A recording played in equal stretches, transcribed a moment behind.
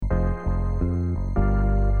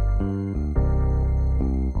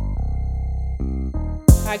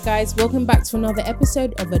Hi guys, welcome back to another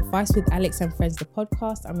episode of Advice with Alex and Friends, the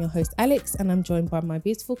podcast. I'm your host Alex and I'm joined by my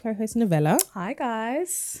beautiful co-host Novella. Hi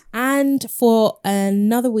guys. And for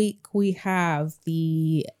another week we have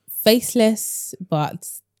the faceless but,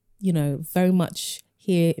 you know, very much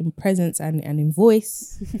here in presence and in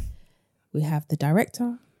voice. We have the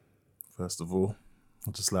director. First of all,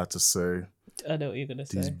 I'd just like to say I know what you're gonna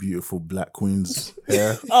these say. beautiful black queens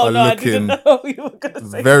here Oh are no, I looking didn't know what you were gonna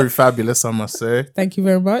say. very fabulous, I must say. Thank you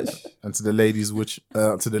very much. And to the ladies to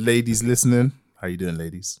the ladies listening, how you doing,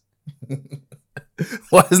 ladies?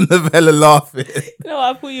 Why is Novella laughing? No,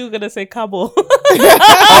 I thought you were gonna say Cabo.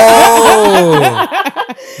 Oh,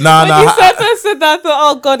 When you first said that, I thought,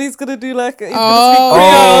 oh god, he's gonna do like he's gonna speak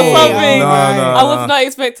Creole or something. no, I was not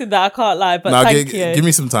expecting that. I can't lie, but thank you. Give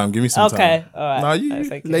me some time. Give me some time. Okay, all right. Now No,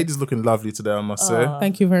 thank you. ladies looking lovely today, I must say.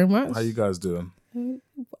 Thank you very much. How you guys doing?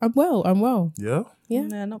 I'm well. Yeah,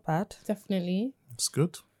 Yeah, not bad. Definitely. it's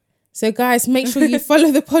good. So guys, make sure you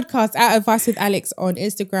follow the podcast at Advice with Alex on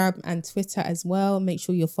Instagram and Twitter as well. Make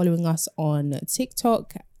sure you're following us on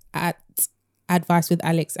TikTok at Advice with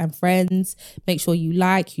Alex and Friends. Make sure you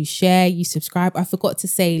like, you share, you subscribe. I forgot to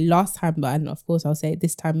say last time, but and of course I'll say it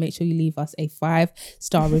this time. Make sure you leave us a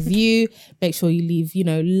 5-star review. Make sure you leave, you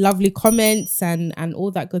know, lovely comments and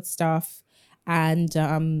all that good stuff. And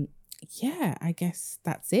yeah, I guess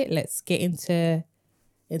that's it. Let's get into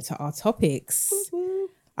our topics.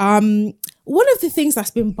 One of the things that's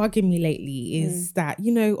been bugging me lately is that,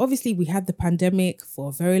 you know, obviously we had the pandemic for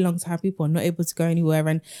a very long time. People are not able to go anywhere.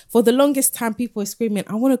 And for the longest time, people are screaming,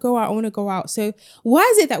 I want to go out. So why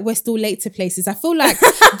is it that we're still late to places? I feel like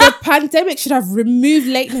the pandemic should have removed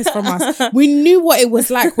lateness from us. We knew what it was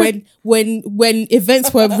like when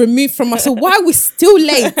events were removed from us. So why are we still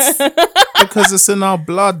late? Because it's in our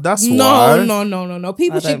blood. That's why. No.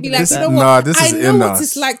 People should be like, This- you know nah, what? this I is know in what us.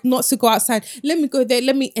 it's like not to go outside. Let me go there.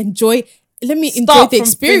 Let me enjoy Start the from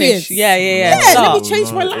experience. finish. Yeah. Yeah, let Start. me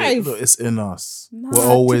change my life. Look, it's in us. We're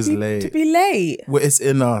always late. To be late. It's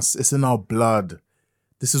in us. It's in our blood.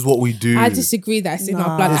 This is what we do. I disagree that it's in our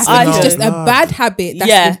Nah. blood. I It's think in it's our just a blood. bad habit that's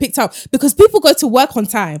Yeah. been picked up because people go to work on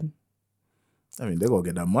time. I mean, they gotta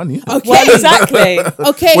get that money. Okay. Well, exactly.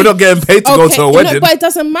 Okay. We're not getting paid to go to a you know, wedding. but it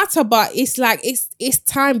doesn't matter. But it's like it's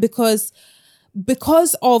time because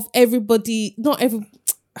of everybody. Not every.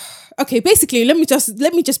 Okay, basically, let me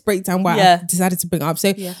just break down why I decided to bring it up.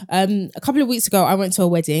 So, a couple of weeks ago, I went to a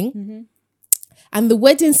wedding, and the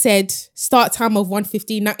wedding said start time of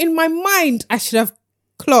 1:15. Now, in my mind, I should have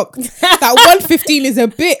clocked that 1:15 is a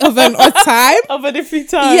bit of an odd time. Of a different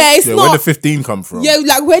time. Yeah, it's Yeah, not. where did 15 come from? Yeah,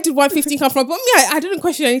 like where did 1:15 come from? But me, I didn't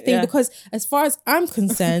question anything because as far as I'm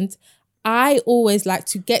concerned, I always like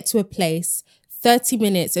to get to a place 30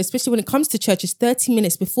 minutes, especially when it comes to churches, 30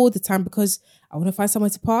 minutes before the time because I want to find somewhere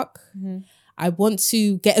to park. I want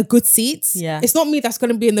to get a good seat. Yeah. It's not me that's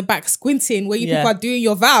going to be in the back squinting where you people are doing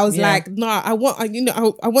your vows. Yeah. Like, no, I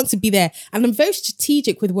want to be there. And I'm very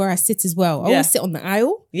strategic with where I sit as well. I always sit on the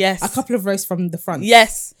aisle. Yes. A couple of rows from the front.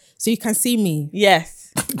 Yes. So you can see me. Yes.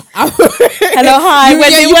 Hello, hi.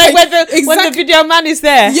 When the video man is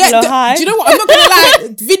there. Yeah, Hello, hi. do you know what? I'm not gonna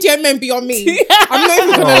lie. Video men be on me. I'm not even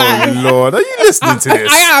gonna lie. Oh Lord, are you listening to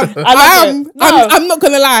this? I am. I love it. No. I'm not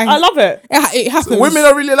gonna lie. I love it. It happens. Women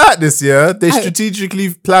are really like this, yeah? They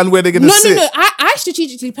strategically plan where they're gonna sit. No. I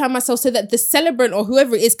strategically plan myself so that the celebrant or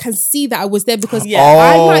whoever it is can see that I was there because Yeah.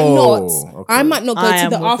 I might not go I to am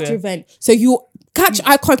the with after you. event. So you catch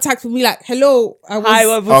eye contact with me like, hello, I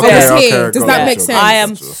was Okay, here. Does got that it, make got it. sense? I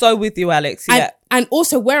am so with you, Alex. Yeah. And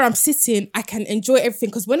also where I'm sitting, I can enjoy everything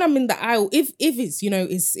because when I'm in the aisle, if it's, you know,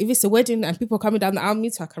 if it's a wedding and people are coming down the aisle, me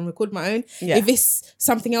too, I can record my own. Yeah. If it's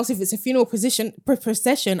something else, if it's a funeral procession,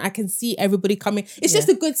 I can see everybody coming. It's just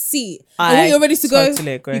a good seat. And when you're ready to totally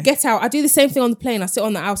go, agree. you get out. I do the same thing on the plane. I sit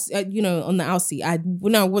on the aisle, on the aisle seat.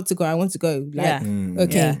 When I want to go, I want to go. Like,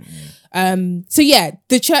 okay. So yeah,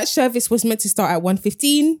 the church service was meant to start at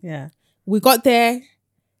 1:15. Yeah. We got there.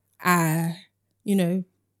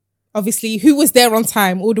 Obviously, who was there on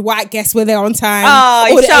time? All the white guests were there on time.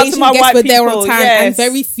 All the shout to Asian my guests white were there on people, time, yes. and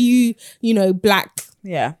very few, black,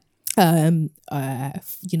 Yeah. family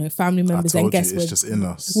I members told and guests you, it's just in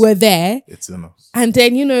us. were there. It's in us. And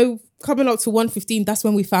then, coming up to 1:15, that's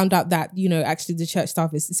when we found out that, actually the church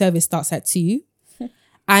service starts at 2.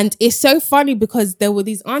 And it's so funny because there were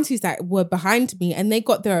these aunties that were behind me and they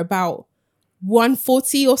got there about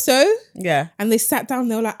 1:40 or so. Yeah. And they sat down,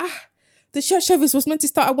 they were like, the church service was meant to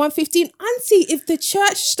start at 1:15. Auntie, if the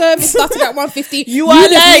church service started at 1:15, You are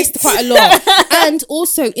you'd have late. missed quite a lot. And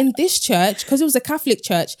also in this church, because it was a Catholic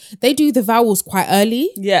church, they do the vowels quite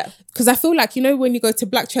early. Yeah. because I feel like, you know, when you go to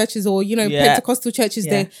black churches or, you know, Pentecostal churches,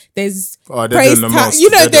 there's they're praise doing the time. most. You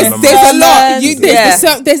know, They're there's doing the a most.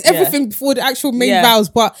 lot. There's everything before the actual main vows,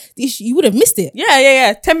 but you would have missed it.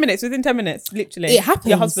 Yeah. 10 minutes, within 10 minutes, literally. It happens.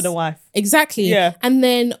 Your husband and wife. Exactly. Yeah. And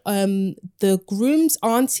then the groom's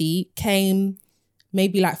auntie came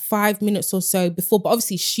maybe like 5 minutes or so before, but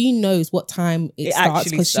obviously she knows what time it starts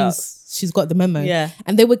because she's got the memo. Yeah.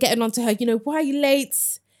 And they were getting on to her, you know, why are you late?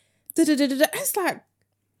 It's like,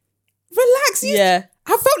 relax. I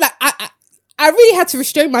felt like I really had to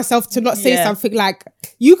restrain myself to not say something like,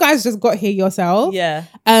 you guys just got here yourself. Yeah.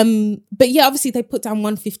 But yeah, obviously they put down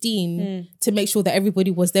 1:15 to make sure that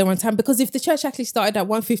everybody was there on time, because if the church actually started at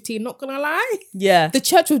 1:15, not gonna lie, the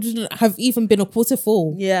church wouldn't have even been a quarter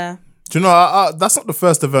full. Yeah. Do you know, that's not the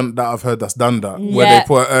first event that I've heard that's done that, where they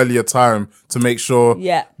put an earlier time to make sure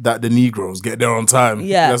that the Negroes get there on time.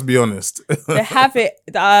 Yeah. Let's be honest. They have it.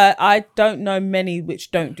 I don't know many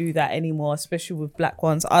which don't do that anymore, especially with black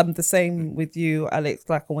ones. I'm the same with you, Alex.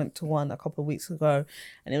 Like, I went to one a couple of weeks ago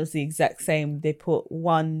and it was the exact same. They put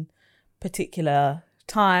one particular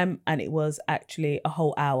time and it was actually a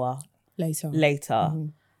whole hour later. Mm-hmm.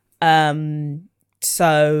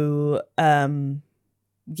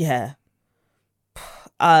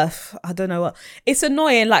 I don't know what. It's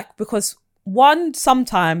annoying, like, because one,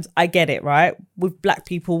 sometimes I get it, right? With black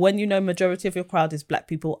people, when you know majority of your crowd is black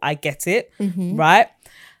people, I get it, right?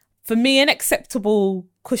 For me, an acceptable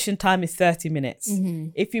cushion time is 30 minutes.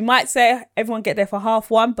 If you might say everyone get there for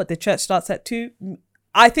 1:30, but the church starts at 2:00,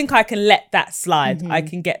 I think I can let that slide. I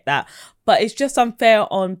can get that. But it's just unfair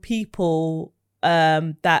on people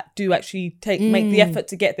that do actually make the effort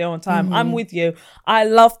to get there on time. I'm with you. I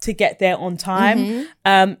love to get there on time,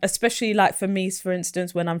 especially like for me, for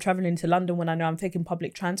instance, when I'm traveling to London, when I know I'm taking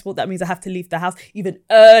public transport, that means I have to leave the house even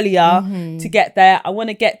earlier to get there. I want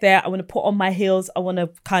to get there. I want to put on my heels. I want to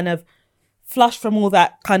kind of flush from all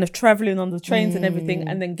that kind of traveling on the trains and everything,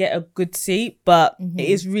 and then get a good seat. But it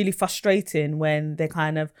is really frustrating when they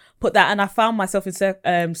kind of put that. And I found myself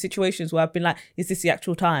in situations where I've been like, is this the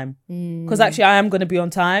actual time? Because actually I am going to be on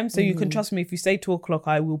time. So you can trust me, if you say 2:00,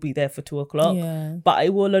 I will be there for 2:00. Yeah. But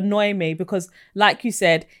it will annoy me because, like you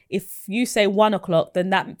said, if you say 1:00, then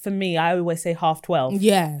that, for me, I always say 12:30.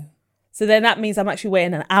 Yeah. So then that means I'm actually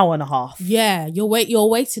waiting an hour and a half. Yeah. You're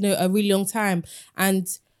waiting a really long time. And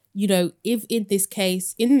you know, if in this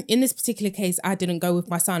case, in this particular case, I didn't go with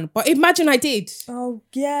my son, but imagine I did. Oh,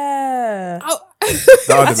 yeah.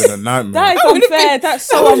 That would have been a nightmare. That is unfair. That's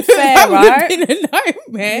so unfair, right? That would have been a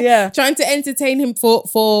nightmare. Yeah. Trying to entertain him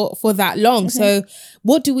for that long. So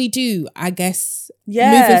what do we do, I guess,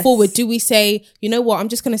 moving forward? Do we say, you know what, I'm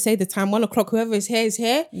just going to say the time, 1:00, whoever is here is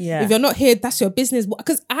here. Yeah. If you're not here, that's your business.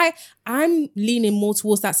 Because I'm leaning more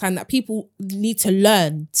towards that sign that people need to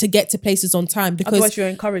learn to get to places on time. Because otherwise you're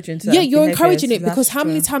encouraging you're encouraging it, because how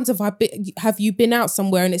many times have you been out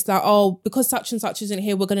somewhere and it's like, oh, because such and such isn't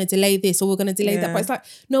here, we're going to delay this or we're going to delay that. But it's like,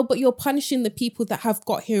 no, but you're punishing the people that have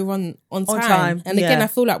got here on time. And again, I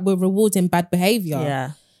feel like we're rewarding bad behavior.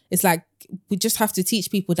 Yeah. It's like, we just have to teach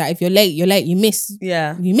people that if you're late, you're late. You miss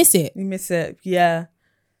it. You miss it. Yeah.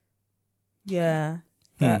 Yeah.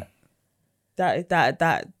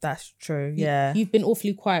 That's true. Yeah. You've been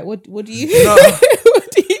awfully quiet. What do you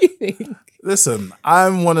what do you think? Listen,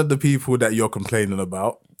 I'm one of the people that you're complaining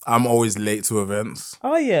about. I'm always late to events.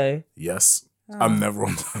 Are you? Yes. I'm never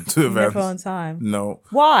on time to events. Never on time? No.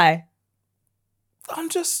 Why? I'm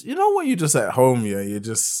just, you know when you're just at home, you're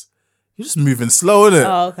just moving slow, innit?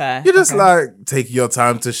 Oh, okay. You're just like taking your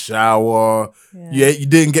time to shower. Yeah. You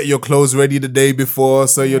didn't get your clothes ready the day before,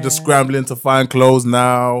 so you're just scrambling to find clothes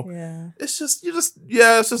now. Yeah. It's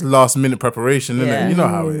just last minute preparation, innit? You know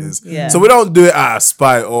how it is. Yeah. So we don't do it out of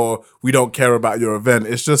spite or we don't care about your event.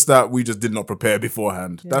 It's just that we just did not prepare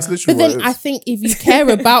beforehand. That's literally what it is. But then I think if you care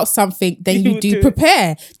about something, then you do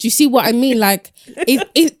prepare. Do you see what I mean? Like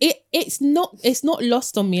it's not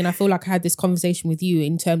lost on me, and I feel like I had this conversation with you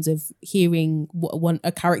in terms of hearing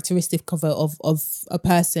a characteristic of a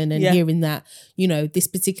person and hearing that, you know, this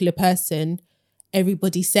particular person,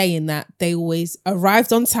 everybody's saying that they always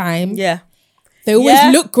arrived on time. Yeah. They always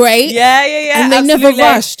look great. Yeah. And they never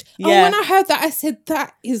rushed. Yeah. Oh, when I heard that, I said,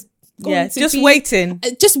 that is going to just be... waiting.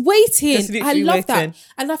 Just waiting. I love waiting. that.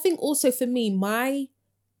 And I think also for me, my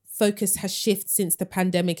focus has shifted since the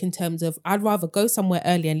pandemic in terms of I'd rather go somewhere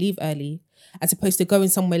early and leave early as opposed to going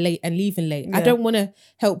somewhere late and leaving late. I don't want to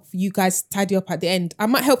help you guys tidy up at the end. I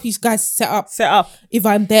might help you guys set up if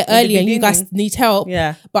I'm there early and you guys need help.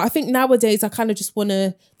 Yeah. But I think nowadays I kind of just want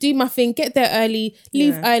to do my thing, get there early,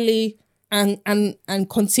 leave early and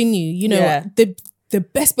continue. You know, the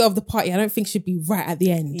best bit of the party, I don't think should be right at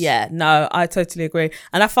the end. Yeah, no, I totally agree.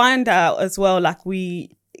 And I find out as well, like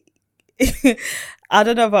I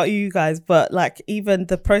don't know about you guys, but like even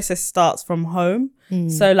the process starts from home.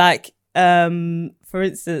 So like, for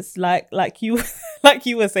instance, like you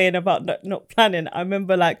were saying about not planning. I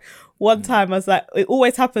remember like one time I was like, it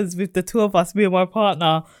always happens with the two of us, me and my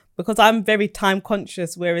partner, because I'm very time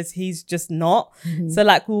conscious, whereas he's just not. So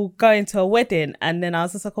like we'll go into a wedding and then I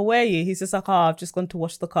was just like, oh, where are you? He's just like, oh, I've just gone to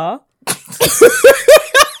wash the car.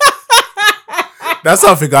 That's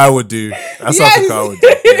something I would do. That's something I would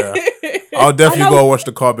do. Yeah. I'll definitely go watch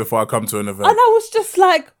the car before I come to an event. And I was just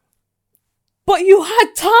like, but you had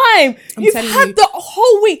time. You've had the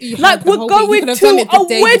whole week. Like, we're going to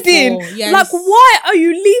a wedding. Yes. Like, why are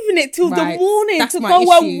you leaving it till the morning to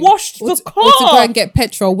go and wash the car? Or to go and get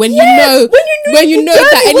petrol when you know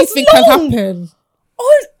that anything can happen.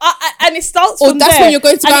 And it starts from that's there. When you're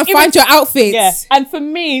going to go and find your outfits. Yeah. And for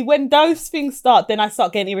me, when those things start, then I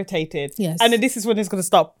start getting irritated. Yes. And then this is when it's going to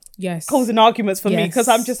stop. Yes. Causing arguments for me, because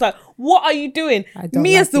I'm just like, what are you doing?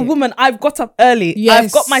 Me like as the woman, I've got up early. Yes.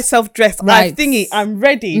 I've got myself dressed. I've thingy. I'm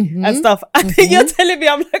ready and stuff. And then you're telling me,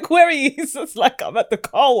 I'm like, where are you? He's just like, I'm at the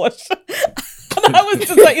car wash. And I was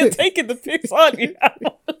just like, you're taking the piss, aren't you?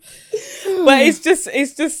 But it's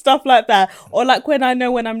just stuff like that. Or like when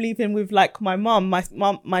I'm leaving with like my mum,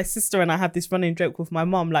 my sister and I have this running joke with my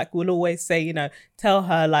mum. Like we'll always say, you know, tell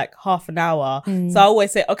her like half an hour. So I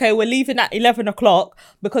always say, okay, we're leaving at 11 o'clock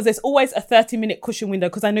because there's always a 30-minute cushion window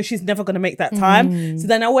because I know she's never going to make that time. So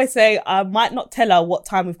then I always say, I might not tell her what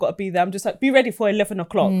time we've got to be there. I'm just like, be ready for 11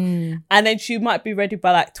 o'clock. And then she might be ready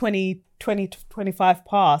by like 20 to 25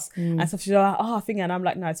 past and stuff. She's like, oh, I think, and I'm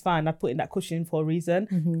like, no, it's fine. I put in that cushion for a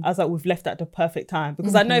reason. I was like, we've left at the perfect time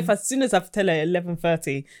because I know if as soon as I tell her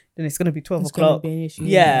 11:30, then it's going to be 12 o'clock. Be an issue.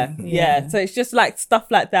 Yeah. So it's just like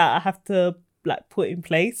stuff like that I have to like put in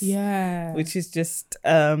place. Yeah. Which is just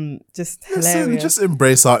hilarious. Just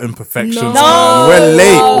embrace our imperfections. No. We're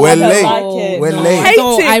late. We're I don't late. like it. We're No. late. I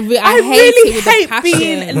hate it. I really hate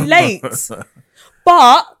being late.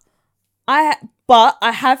 But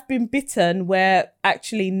I have been bitten where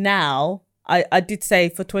actually now I did say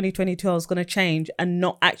for 2022 I was going to change and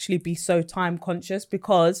not actually be so time conscious,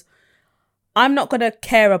 because I'm not going to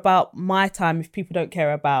care about my time if people don't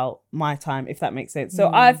care about my time, if that makes sense. So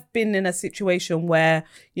I've been in a situation where,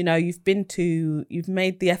 you know, you've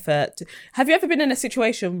made the effort. Have you ever been in a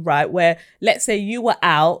situation, right, where let's say you were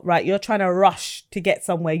out, right, you're trying to rush to get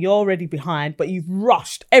somewhere, you're already behind, but you've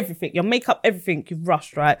rushed everything, your makeup, everything, you've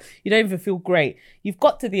rushed, right? You don't even feel great. You've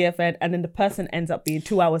got to the event and then the person ends up being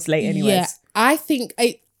 2 hours late anyways. Yeah, I think,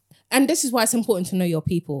 and this is why it's important to know your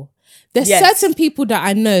people. There's certain people that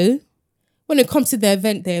I know, when it comes to the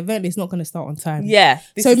event is not going to start on time. Yeah.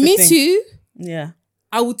 So me too. Yeah.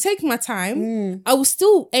 I will take my time. I will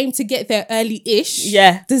still aim to get there early-ish.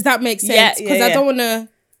 Yeah. Does that make sense? Yeah, Because I don't want to,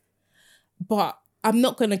 but I'm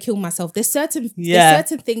not going to kill myself. There's certain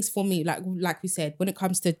things for me, like we said, when it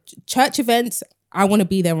comes to church events, I want to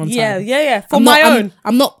be there on time. Yeah. For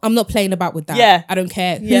I'm not playing about with that. Yeah. I don't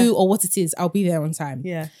care who or what it is. I'll be there on time.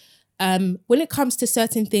 Yeah. When it comes to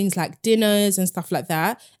certain things like dinners and stuff like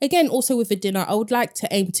that, again, also with a dinner, I would like to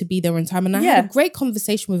aim to be there on time. And I had a great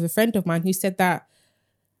conversation with a friend of mine who said that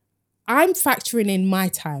I'm factoring in my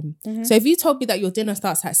time. So if you told me that your dinner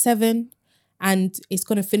starts at 7 and it's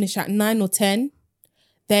going to finish at 9 or 10,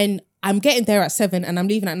 then I'm getting there at 7 and I'm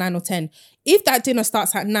leaving at 9 or 10. If that dinner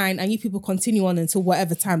starts at 9 and you people continue on until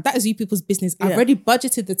whatever time, that is you people's business. I've already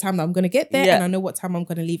budgeted the time that I'm going to get there and I know what time I'm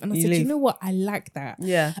going to leave. And I said, you know what? I like that.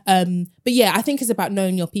 Yeah. But yeah, I think it's about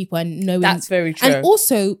knowing your people and knowing. That's very true. And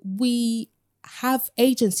also, we have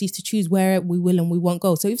agencies to choose where we will and we won't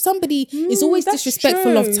go. So if somebody is always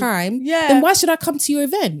disrespectful of time, then why should I come to your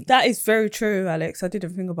event? That is very true, Alex. I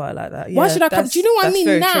didn't think about it like that. Why should I come? Do you know what I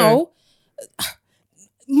mean? Now,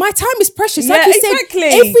 my time is precious. Yeah, like you said,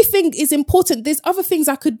 everything is important. There's other things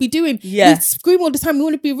I could be doing. Yeah. We scream all the time, we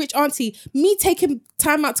want to be a rich auntie. Me taking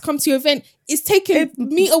time out to come to your event is taking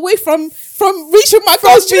me away from reaching my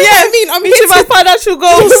goals. Do you know what I mean? I'm reaching my financial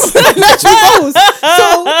goals. So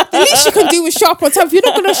the least you can do is show up on time. If you're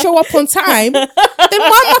not going to show up on time, then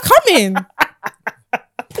why am I coming?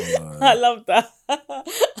 I love that. I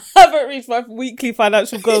haven't reached my weekly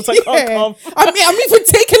financial goals. I can't come. I'm even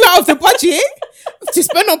taking out of the budget to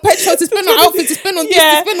spend on petrol, to spend on outfits, to spend on this,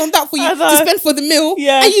 to spend on that for you, to spend for the meal.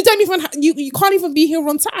 Yeah. And you don't even you can't even be here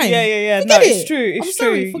on time. Yeah. No, it's true. It's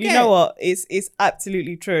true. You know what? It's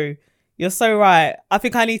absolutely true. You're so right. I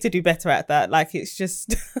think I need to do better at that. Like, it's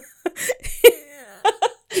just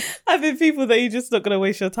having people that you're just not going to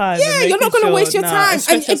waste your time. Yeah, you're not going to waste your time.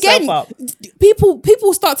 And again,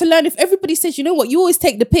 people start to learn if everybody says, you know what, you always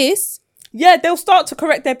take the piss. Yeah, they'll start to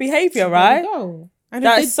correct their behavior, right? And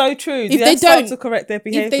that's so true. If they start don't to correct their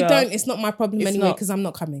behavior, if they don't, it's not my problem anyway because I'm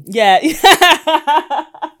not coming. Yeah.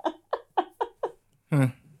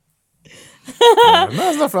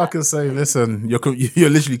 There's nothing I can say. Listen, you're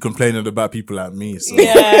literally complaining about people like me. So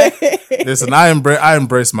listen, I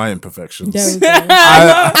embrace my imperfections. There we go.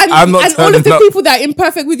 I'm not and all of the people that are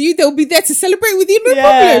imperfect with you, they'll be there to celebrate with you. No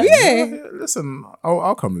problem. Yeah. Listen,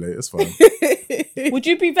 I'll come late. It's fine. Would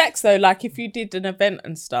you be vexed though, like if you did an event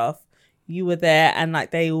and stuff, you were there and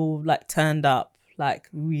like they all like turned up like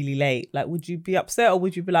really late? Like, would you be upset or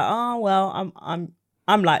would you be like, oh well,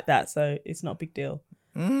 I'm like that, so it's not a big deal?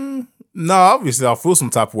 No, obviously I'll feel some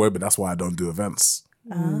type of way, but that's why I don't do events.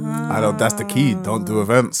 That's the key. Don't do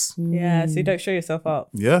events. Yeah, so you don't show yourself up.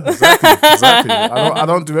 Yeah, exactly. I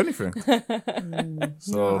don't do anything.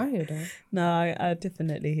 So I hear that. No, I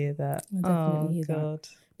definitely hear that. I definitely hear that. God.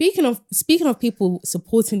 Speaking of people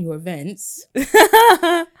supporting your events,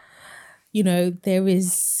 you know, there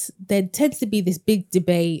tends to be this big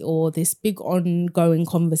debate or this big ongoing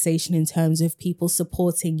conversation in terms of people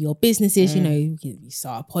supporting your businesses. You know, you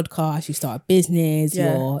start a podcast, you start a business,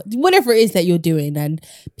 whatever it is that you're doing, and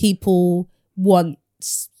people want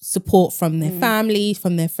support from their family,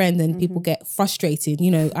 from their friends, and people get frustrated. You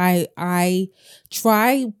know, I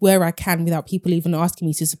try where I can without people even asking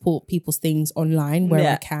me to support people's things online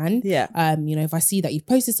where I can. Yeah. You know, if I see that you've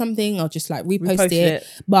posted something, I'll just like repost it.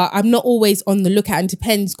 But I'm not always on the lookout, and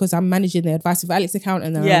depends because I'm managing the Advice with Alex account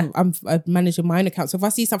and then I'm managing my own account. So if I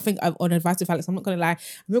see something on Advice with Alex, I'm not gonna lie, I'm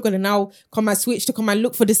not gonna now come and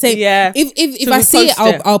look for the same. Yeah. If I see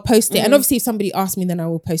it, I'll post it. And obviously if somebody asks me, then I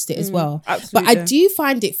will post it as well. Absolutely. But I do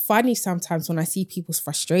find it funny sometimes when I see people's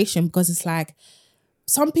frustration, because it's like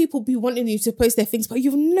some people be wanting you to post their things, but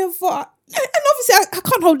you've never, and obviously I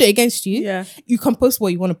can't hold it against you. Yeah. You can post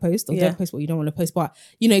what you want to post or don't post what you don't want to post. But,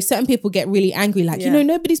 you know, certain people get really angry, like, you know,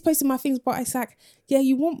 nobody's posting my things, but it's like, yeah,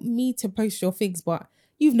 you want me to post your things, but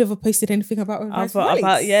you've never posted anything about Advice with Alex.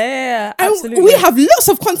 Absolutely. And we have lots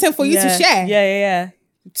of content for you to share. Yeah.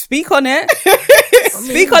 Speak on it.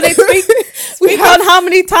 Speak on it. Speak on how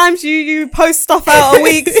many times you post stuff out a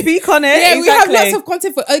week. Speak on it. Yeah, we have lots of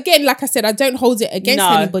content for. Again, like I said, I don't hold it against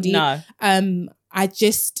anybody. No.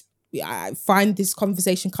 I find this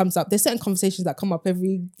conversation comes up. There's certain conversations that come up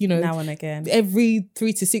every, you know, now and again, every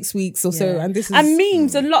 3 to 6 weeks or so. And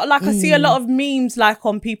memes a lot. Like I see a lot of memes like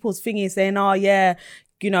on people's thingies saying, "Oh yeah,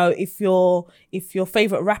 you know, if your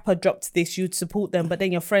favorite rapper dropped this, you'd support them, but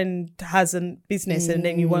then your friend has a business and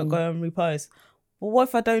then you won't go and repost." Well, what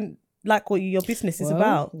if I don't like what your business is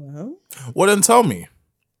about? Well, then tell me.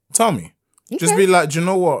 Okay. Just be like, do you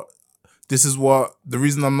know what? This is what the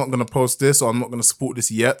reason I'm not gonna post this or I'm not gonna support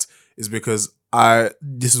this yet is because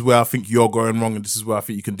this is where I think you're going wrong and this is where I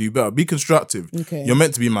think you can do better. Be constructive. Okay. You're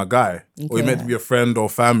meant to be my guy, or you're meant to be a friend or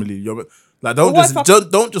family.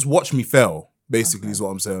 Don't just watch me fail. Basically, is what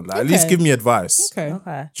I'm saying. Like, at least give me advice. Okay. Do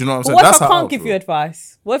you know what I'm saying? What if I can't give you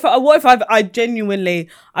advice? What if I genuinely,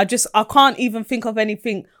 I can't even think of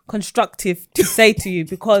anything constructive to say to you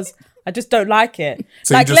because I just don't like it.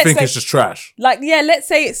 So like, you just think it's just trash? Like, yeah, let's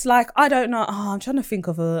say it's like, I don't know. I'm trying to think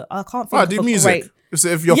of I can't think of do a music. great. So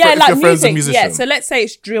if your friend's a musician. Yeah, so let's say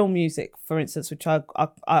it's drill music, for instance, which I'm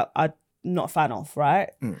not a fan of,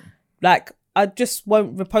 right? Like, I just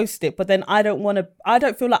won't repost it, but then I don't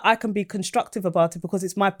feel like I can be constructive about it because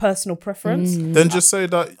it's my personal preference. Then just say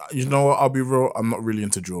that, you know what, I'll be real, I'm not really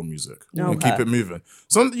into drill music. And keep it moving.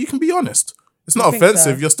 So you can be honest. It's not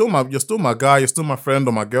offensive. So. You're still my guy, you're still my friend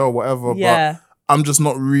or my girl, whatever. Yeah. But I'm just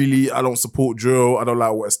not really, I don't support drill. I don't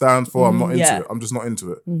like what it stands for. I'm not into it. I'm just not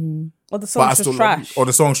into it. Or the song's just trash. Or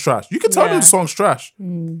the song's trash. You can tell them the song's trash.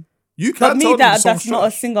 You can't tell that's not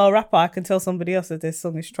a single rapper. I can tell somebody else that their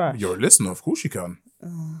song is trash. You're a listener, of course you can.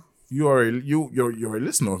 You're a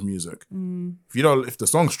listener of music. If the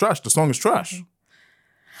song's trash, the song is trash.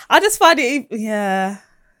 I just find it,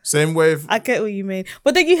 Same way. I get what you mean,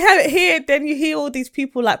 but then you hear all these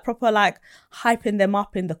people like proper like hyping them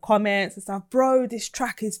up in the comments and stuff. Bro, this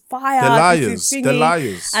track is fire. They're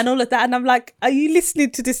liars, and all of that. And I'm like, are you listening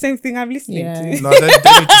to the same thing I'm listening to? No, they need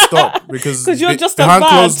to stop because you're just behind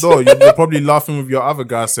closed door. You're probably laughing with your other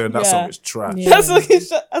guy saying that song is trash. That's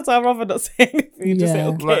why I'd rather not say anything. You just say,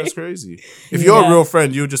 okay. Like, it's crazy. If you're a real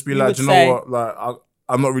friend, you'll just be like, do you know what? Like,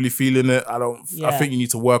 I'm not really feeling it. I think you need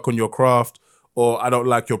to work on your craft. Or I don't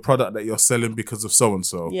like your product that you're selling because of so and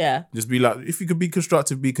so. Yeah. Just be like, if you could be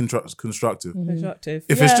constructive, be constructive. Constructive.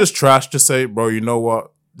 If it's just trash, just say, bro, you know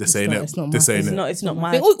what? This ain't it. It's not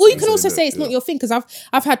my thing. Or you can also say it's not your thing, because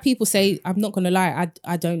I've had people say, I'm not gonna lie,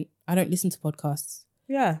 I don't listen to podcasts.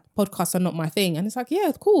 Yeah. podcasts are not my thing. And it's like,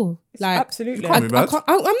 yeah, cool. Like, Absolutely. can't be mad.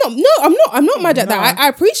 I'm not mad at that. I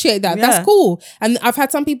appreciate that. Yeah. That's cool. And I've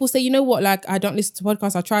had some people say, you know what, like, I don't listen to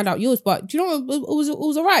podcasts. I tried out yours, but do you know what? It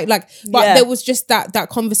was all right. Like, but there was just that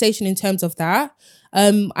conversation in terms of that.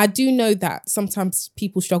 I do know that sometimes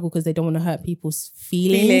people struggle because they don't want to hurt people's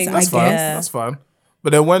feelings. That's I fine. guess. That's fine.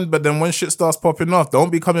 But then when shit starts popping off, don't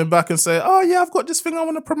be coming back and say, "Oh yeah, I've got this thing I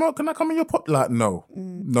want to promote. Can I come in your pod?" Like, no,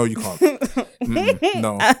 you can't.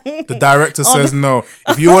 No, the director says no.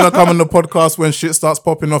 If you want to come on the podcast when shit starts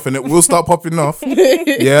popping off, and it will start popping off,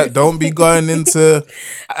 yeah, don't be going into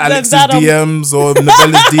Alex's DMs or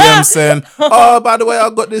Novella's DMs saying, "Oh, by the way, I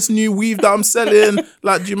got this new weave that I'm selling.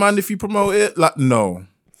 Like, do you mind if you promote it?" Like, no.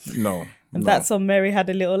 And that's on Mary Had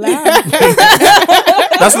a Little Lamb.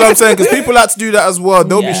 That's what I'm saying, because people like to do that as well.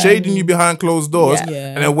 They'll be shading you behind closed doors. Yeah.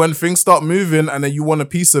 And then when things start moving and then you want a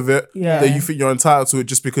piece of it, then you think you're entitled to it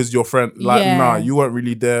just because your friend, like, nah, you weren't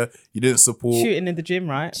really there. You didn't support. Shooting in the gym,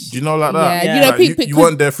 right? Do you know like that? Yeah. You know, Like, people- you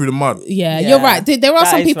weren't there through the mud. Yeah, you're right. There are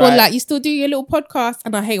That some is people right. like, you still do your little podcast,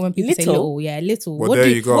 and I hate when people say Little? little. Yeah, little. Well, there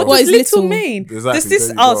you go. What What does is little little mean? Exactly, Does this?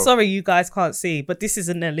 there you Oh, go. sorry, you guys can't see, but this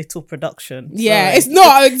isn't a little production. Yeah, Sorry. it's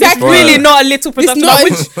not exactly. Right. Really not a little production. not-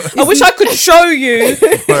 I wish I could show you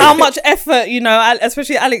how much effort, you know,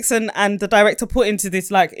 especially Alex and the director put into this.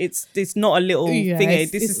 Like, it's not a little Yeah, thingy.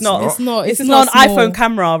 it's- This it's is not. not. This It's is not not an small. iPhone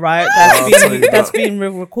camera, right? I'll tell you That's that. been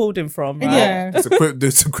recording from, right? Yeah.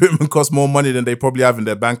 This equipment costs more money than they probably have in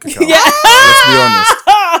their bank account. Yeah. Let's be honest.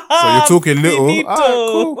 So you're talking little. Finito.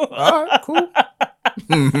 All right, cool.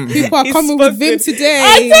 People are He's coming with Vim spoken. today.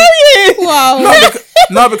 I tell you. Wow.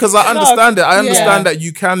 No, because I understand it. I Yeah. understand that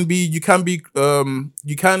you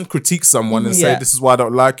can critique someone and say Yeah. this is why I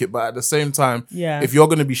don't like it, but at the same time, Yeah. if you're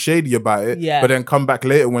gonna be shady about it, Yeah. but then come back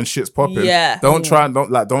later when shit's popping, Yeah. don't do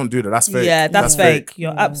that. That's fake. Yeah, that's fake.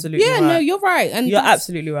 You're absolutely Yeah, right. no, you're right. And You're that's-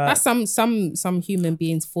 absolutely right. That's some human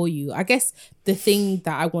beings for you. I guess the thing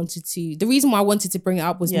that the reason why I wanted to bring it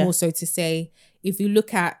up was more so to say, if you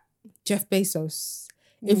look at Jeff Bezos,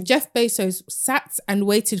 if Jeff Bezos sat and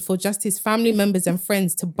waited for just his family members and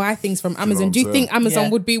friends to buy things from Amazon, what do you I'm think saying? Amazon Yeah.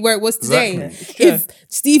 would be where it was today? Exactly. If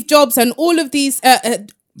Steve Jobs and all of these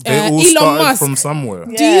They all Elon started Musk from somewhere.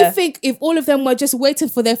 Do you think if all of them were just waiting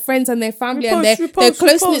for their friends and their family and their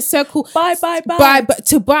close-knit circle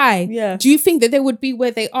to buy, Yeah. do you think that they would be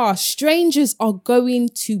where they are? Strangers are going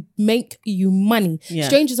to make you money. Yeah.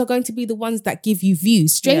 Strangers are going to be the ones that give you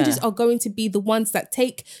views. Strangers Yeah. are going to be the ones that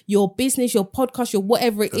take your business, your podcast, your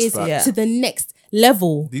whatever it is facts. Yeah. to the next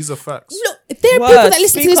level. These are facts. Look, there are Word. people that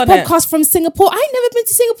listen to Speak this on it. podcast from Singapore. I ain't never been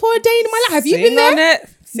to Singapore a day in my life. Have you been there?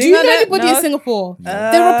 Do you know anybody in Singapore?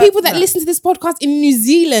 There are people that listen to this podcast in New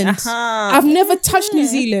Zealand. I've never touched New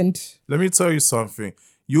Zealand. Let me tell you something.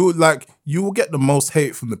 You will get the most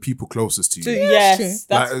hate from the people closest to you. Yes,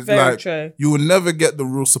 that's very true. You will never get the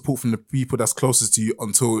real support from the people that's closest to you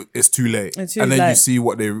until it's too late. It's too and then you late. see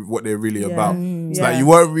what they're really about. It's Yeah. like you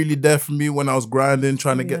weren't really there for me when I was grinding,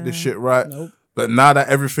 trying to get this shit right. But now that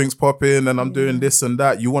everything's popping and I'm doing this and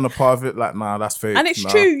that, you want a part of it? Like, nah, that's fake. And it's Nah,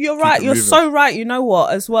 true. You're keep right. it You're moving. so right. You know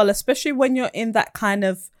what? As well, especially when you're in that kind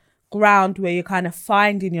of ground where you're kind of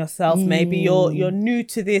finding yourself. Maybe you're new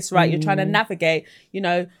to this, right? You're trying to navigate. You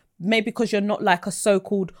know, maybe because you're not like a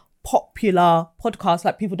so-called popular podcast.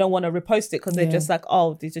 Like people don't want to repost it because they're just like,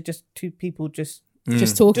 oh, these are just two people just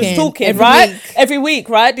talking every right? week. Every week,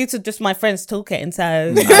 right? These are just my friends talking.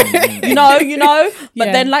 So, you know. But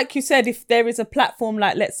Yeah. then, like you said, if there is a platform,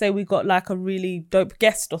 like let's say we got like a really dope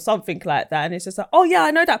guest or something like that, and it's just like, oh yeah,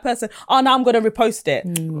 I know that person. Oh, now I'm gonna repost it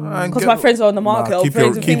because my friends are on the market. Or keep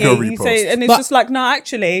friends your are thinking, you say, repost. and it's But- just like, no,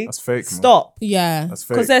 actually, That's fake, man. Stop, Yeah. That's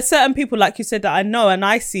fake. because there's certain people, like you said, that I know and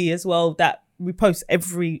I see as well that repost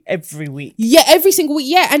every week. Yeah, every single week.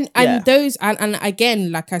 Yeah, and Yeah. those and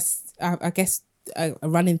again, like I guess a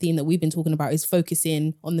running theme that we've been talking about is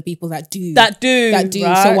focusing on the people that do. That do. Right?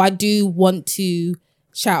 Right? So I do want to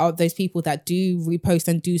shout out those people that do repost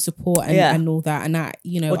and do support and all that, and that,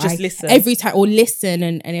 you know, Or just listen. every time, or listen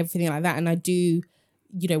and everything like that. And I do,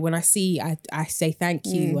 you know, when I see, I say thank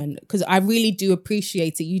you, and because I really do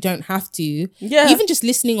appreciate it. You don't have to, even just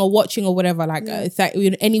listening or watching or whatever. Like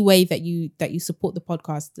in any way that you support the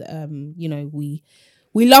podcast, you know,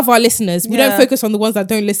 we love our listeners. We don't focus on the ones that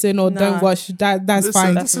don't listen or don't watch. That's Listen,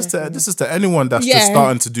 fine. This is to anyone that's just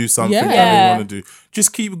starting to do something that Yeah. they want to do.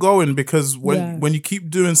 Just keep going, because when you keep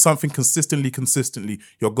doing something consistently,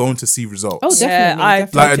 you're going to see results. Oh, definitely. I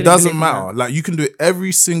definitely. Like, it totally doesn't believe in matter. Like, you can do it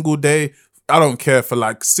every single day I don't care, for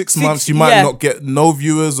like 6 months, you might not get no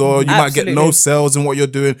viewers, or you might get no sales in what you're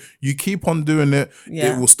doing. You keep on doing it,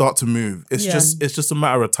 it will start to move. It's just a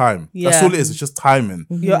matter of time. That's all it is. It's just timing.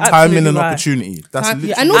 Timing and opportunity. That's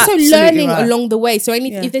literally, and also learning along the way. So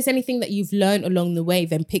if there's anything that you've learned along the way,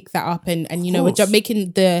 then pick that up and you know,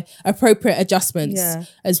 making the appropriate adjustments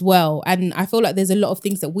as well. And I feel like there's a lot of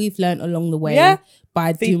things that we've learned along the way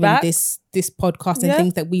by doing this podcast and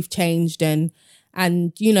things that we've changed.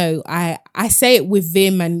 And you know, I say it with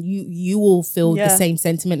Vim, and you all feel the same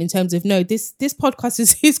sentiment in terms of this podcast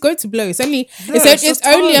is going to blow. It's only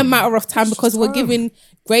a matter of time, because we're giving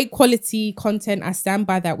great quality content. I stand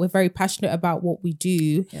by that. We're very passionate about what we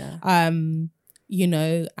do. You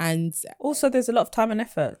know, and also there's a lot of time and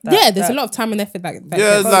effort. There's a lot of time and effort that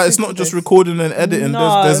like it's not just recording and editing.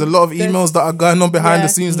 There's a lot of emails that are going on behind the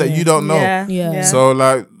scenes that you don't know. So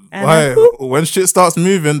like, when shit starts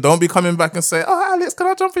moving, don't be coming back and say, "Oh, Alex, can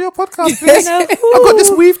I jump on your podcast, please? I've got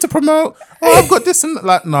this weave to promote. Oh, I've got this," and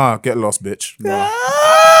like, nah, get lost, bitch. Nah.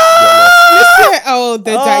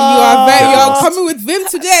 You are coming with Vim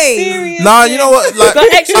today. Seriously. Nah, you know what? Like,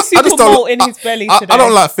 got extra super malt in his belly today. I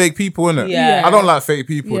don't like fake people, innit? Yeah. I don't like fake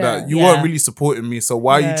people that you weren't really supporting me. So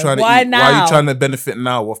why are you trying to why are you trying to benefit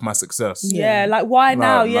now off my success? Yeah, like why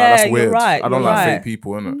now? That's weird. You're right. I don't like fake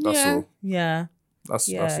people, innit? That's all. Yeah. That's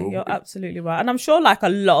all. You're absolutely right. And I'm sure like a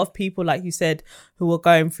lot of people, like you said, who are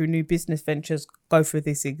going through new business ventures go through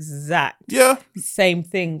this exact same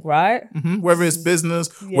thing, right? Mm-hmm. Whether it's business,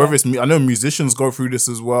 whether it's I know musicians go through this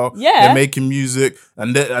as well. Yeah, they're making music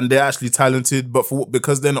and they're actually talented, but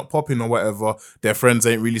because they're not popping or whatever, their friends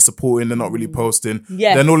ain't really supporting. They're not really posting.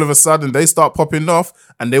 Yeah. Then all of a sudden they start popping off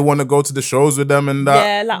and they want to go to the shows with them and that.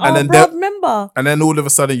 Yeah, like and then remember. And then all of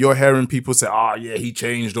a sudden you're hearing people say, "Oh yeah, he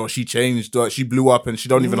changed or she changed or she blew up and she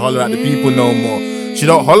don't even holler at the people no more." She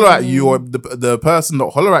don't holler at you, or the person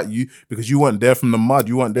don't holler at you because you weren't there from the mud.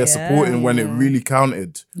 You weren't there supporting when it really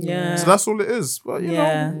counted. Yeah. So that's all it is. But you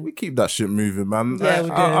know, we keep that shit moving, man. Yeah, we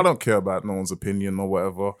do. I don't care about no one's opinion or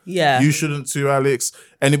whatever. Yeah. You shouldn't too, Alex.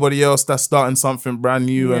 Anybody else that's starting something brand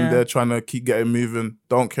new and they're trying to keep getting moving,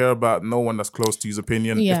 don't care about no one that's close to his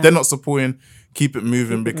opinion. Yeah. If they're not supporting, keep it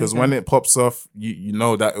moving, because when it pops off, you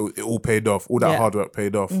know that it all paid off. All that hard work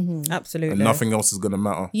paid off. Mm-hmm. Absolutely. And nothing else is going to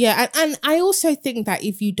matter. Yeah, and I also think that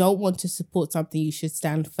if you don't want to support something, you should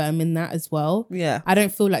stand firm in that as well. Yeah. I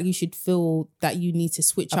don't feel like you should feel that you need to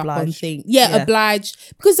switch up on things. Yeah, obliged.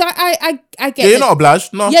 Because I get you're not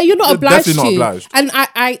obliged. No. Yeah, you're not obliged definitely not obliged. And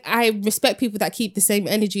I respect people that keep the same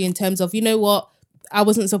energy in terms of, you know what, I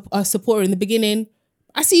wasn't a supporter in the beginning.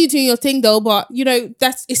 I see you doing your thing though, but you know,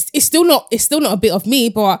 it's still not a bit of me,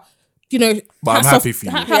 but you know, but I'm happy for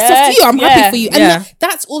you. Hats off to you. I'm happy for you. And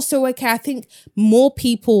that's also okay. I think more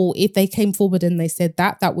people, if they came forward and they said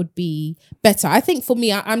that would be better. I think for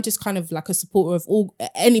me, I'm just kind of like a supporter of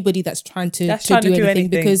anybody that's trying to do anything,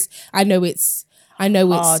 because I know it's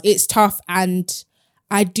tough. And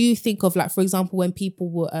I do think of, like, for example, when people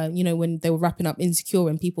were, when they were wrapping up Insecure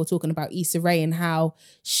and people were talking about Issa Rae and how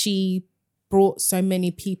she brought so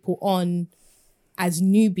many people on as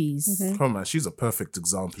newbies. Mm-hmm. Come on, she's a perfect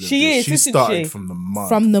example of she this. She started from the mud.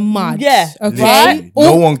 From the mud. Yeah. Okay. Right?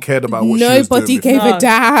 No one cared about what she was doing. Nobody gave a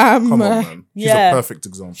damn. Come on, man. She's a perfect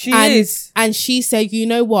example. She is. And she said, you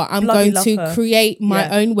know what? I'm going to create my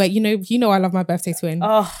own way. You know I love my birthday twin.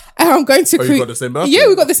 Oh. I'm going to create. You got the same birthday? Yeah,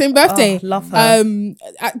 we got the same birthday. Love her.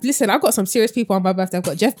 Listen, I've got some serious people on my birthday. I've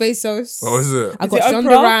got Jeff Bezos. What is it? I've got Shonda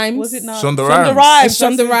Rhimes. Was it not? Shonda Rhimes.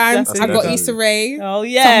 Shonda Rhimes. I've got Issa Rae. Oh,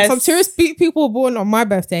 yes. Some serious people were born on my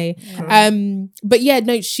birthday. But yeah,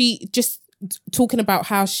 no, she just talking about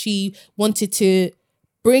how she wanted to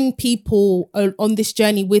bring people on this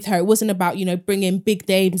journey with her. It wasn't about, bringing big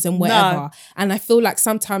names and whatever. No. And I feel like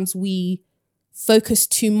sometimes we focus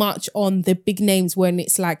too much on the big names when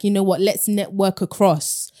it's like, you know what, let's network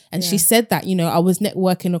across. And she said that, I was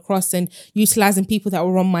networking across and utilizing people that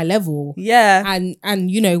were on my level. Yeah.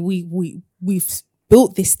 And we've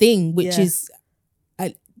built this thing, which is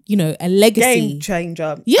a legacy. Game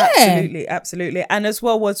changer. Yeah. Absolutely. And as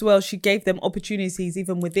well, she gave them opportunities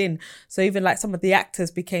even within. So even like some of the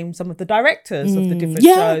actors became some of the directors of the different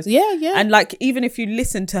shows. Yeah. And like, even if you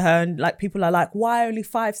listen to her and like people are like, why only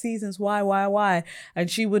 5 seasons? Why? And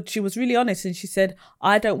she was really honest and she said,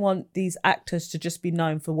 I don't want these actors to just be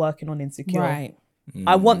known for working on Insecure. Right.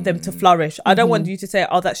 I want them to flourish. I don't want you to say,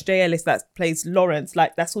 oh, that's Jay Ellis that plays Lawrence.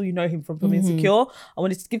 Like, that's all you know him from Insecure. I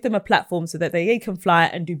wanted to give them a platform so that they can fly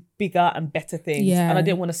and do bigger and better things. Yeah. And I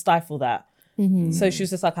didn't want to stifle that. So she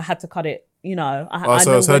was just like, I had to cut it you know,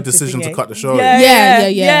 So know it's her when decision to thingy. cut the show. Yeah.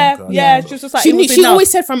 Yeah. She was just like, She always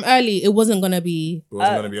said from early it wasn't gonna be. It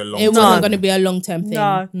wasn't going to be a long It time. wasn't going to be a long term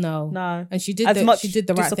thing. No. And she did as much she did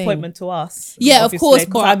the right thing. disappointment to us. Yeah, of course,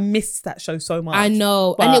 because but I missed that show so much. I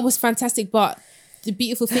know, But- and it was fantastic. But the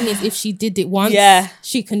beautiful thing is, if she did it once,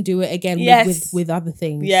 she can do it again with other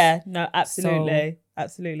things. Yeah, no, absolutely.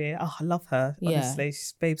 Absolutely. Oh, I love her. Honestly,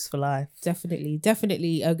 she's babes for life.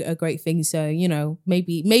 Definitely a great thing. So, you know,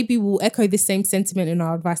 maybe we'll echo the same sentiment in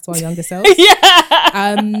our advice to our younger selves.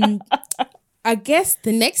 I guess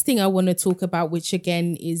the next thing I want to talk about, which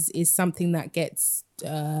again is something that gets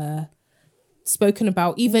spoken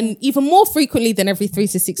about even more frequently than every 3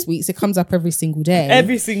 to 6 weeks. It comes up every single day.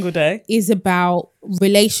 Every single day. Is about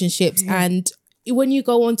relationships. And when you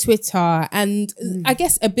go on Twitter and I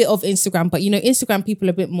guess a bit of Instagram, but, you know, Instagram people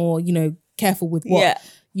are a bit more, you know, careful with what,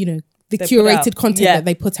 you know, the they curated content that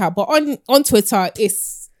they put out. But on Twitter,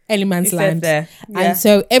 it's Ellie Man's land. There. Yeah. And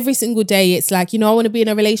so every single day it's like, you know, I want to be in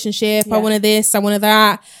a relationship. I want this, I want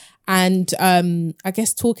that. And I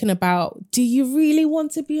guess talking about, do you really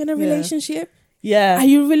want to be in a relationship? Yeah. Are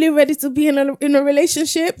you really ready to be in a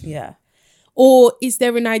relationship? Yeah. Or is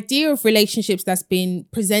there an idea of relationships that's been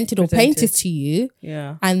presented or painted to you?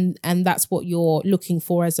 Yeah. And that's what you're looking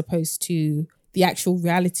for as opposed to the actual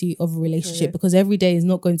reality of a relationship, because every day is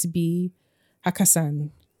not going to be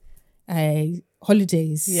Hakasan,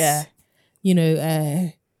 holidays. Yeah. You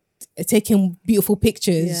know, taking beautiful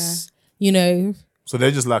pictures, you know. So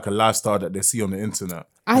they're just like a lifestyle that they see on the internet.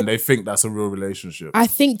 And they think that's a real relationship. I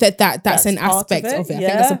think that's an aspect of it. I think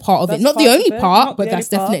that's a part of it. That's Not the part only of it. part, Not but the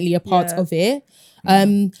that's only part. definitely a part of it.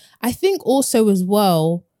 I think also as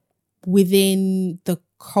well within the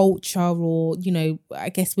culture, or, you know, I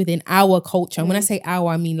guess within our culture, and when I say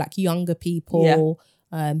our, I mean like younger people,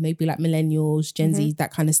 maybe like millennials, Gen Z,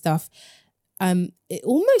 that kind of stuff. It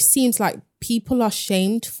almost seems like people are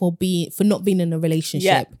shamed for not being in a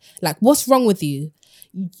relationship. Like, what's wrong with you?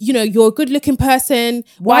 You know, you're a good-looking person.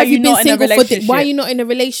 Why have you been single why are you not in a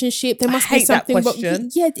relationship? There must be something wrong.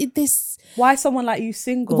 Why is someone like you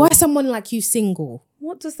single? Why is someone like you single?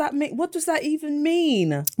 What does that mean? What does that even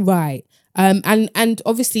mean? Right. And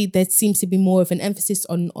obviously there seems to be more of an emphasis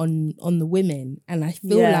on the women, and I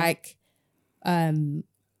feel like do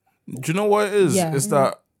you know what it is? Yeah. It's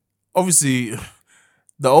that obviously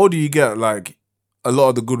the older you get, like a lot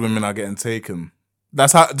of the good women are getting taken.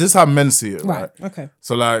 This is how men see it, right? Okay.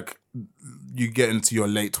 So like you get into your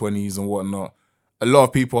late 20s and whatnot. A lot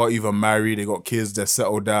of people are either married, they got kids, they're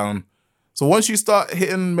settled down. So once you start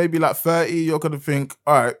hitting maybe like 30, you're gonna think,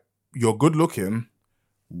 all right, you're good looking.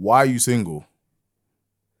 Why are you single?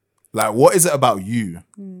 Like, what is it about you?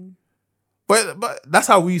 But that's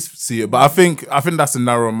how we see it. But I think that's a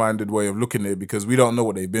narrow-minded way of looking at it, because we don't know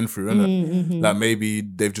what they've been through, innit? Like maybe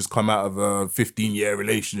they've just come out of a 15-year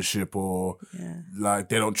relationship, or like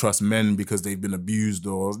they don't trust men because they've been abused,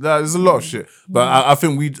 or there's a lot of shit. But I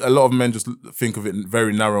think a lot of men just think of it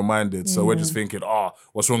very narrow-minded. So we're just thinking,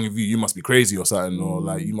 what's wrong with you? You must be crazy or something, or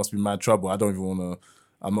like you must be mad trouble. I don't even want to.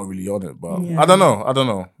 I'm not really on it, but I don't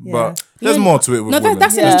know. But there's more to it with women.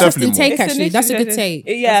 That's an There's interesting definitely more. take, actually. That's a good take.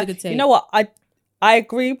 Yeah. That's a good take. You know what? I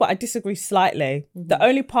agree, but I disagree slightly. The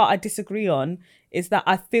only part I disagree on is that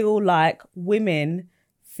I feel like women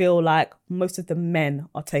feel like most of the men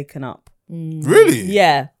are taken up. Really?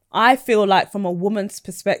 Yeah. I feel like from a woman's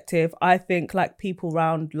perspective, I think like people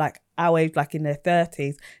around like our age, like in their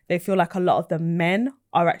 30s, they feel like a lot of the men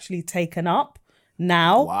are actually taken up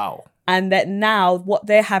now. Wow. And that now what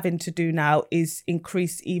they're having to do now is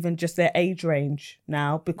increase even just their age range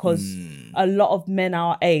now, because a lot of men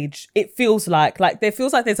our age, it feels like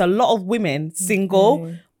there's a lot of women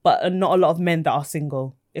single, but not a lot of men that are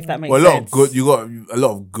single, if that makes sense. You got a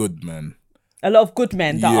lot of good men. A lot of good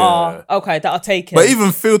men that are taken. But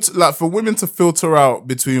even for women to filter out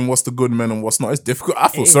between what's the good men and what's not, it's difficult. I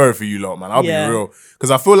feel sorry for you lot, man. I'll be real.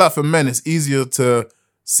 Because I feel like for men, it's easier to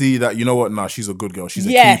see that, you know what, nah, she's a good girl, she's a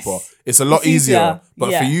keeper. It's a lot easier.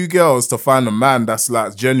 But for you girls to find a man that's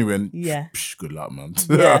like genuine, good luck, man.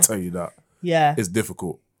 I'll tell you that. Yeah. It's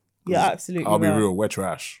difficult. Yeah, absolutely. I'll be real, we're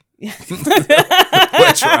trash. We're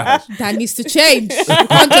trash. That needs to change. You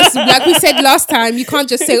can't just, like we said last time, you can't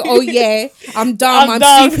just say, oh yeah, I'm dumb,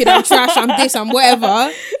 I'm stupid, I'm trash, I'm this, I'm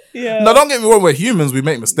whatever. Yeah. No, don't get me wrong, we're humans, we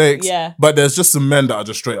make mistakes. Yeah. But there's just some men that are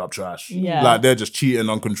just straight up trash. Yeah. Like they're just cheating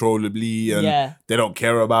uncontrollably and they don't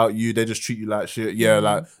care about you. They just treat you like shit. Yeah,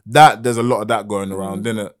 like that, there's a lot of that going around,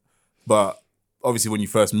 innit? But obviously when you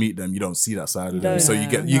first meet them, you don't see that side of them. don't. So you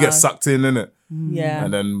get sucked in, innit? Yeah.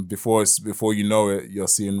 And then before you know it, you're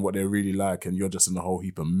seeing what they're really like, and you're just in a whole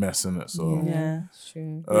heap of mess in it. So Yeah. It's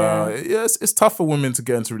true. it's tough for women to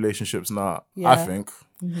get into relationships now. Yeah. I think.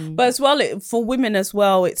 But as well, for women as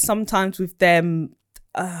well, it's sometimes with them,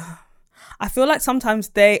 I feel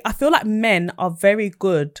like men are very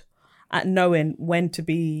good at knowing when to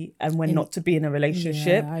be and when not to be in a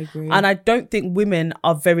relationship. Yeah, I agree. And I don't think women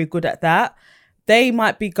are very good at that. They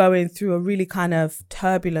might be going through a really kind of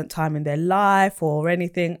turbulent time in their life or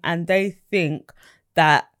anything, and they think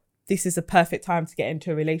that this is a perfect time to get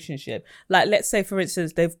into a relationship. Like, let's say, for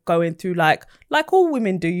instance, they're going through like all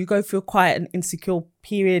women do. You go through quite an insecure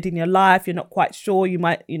period in your life. You're not quite sure. You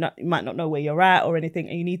might not know where you're at or anything,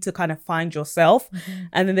 and you need to kind of find yourself.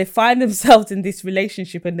 And then they find themselves in this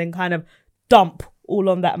relationship, and then kind of dump all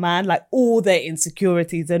on that man, like all their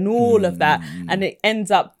insecurities and all of that, and it ends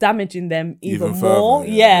up damaging them even more.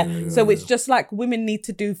 Further, So it's just like women need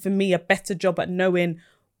to do, for me, a better job at knowing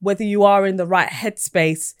whether you are in the right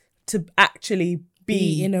headspace to actually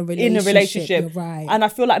be in a relationship. You're right. And I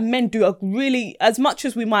feel like men do a really, as much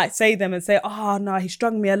as we might say them and say, oh no, he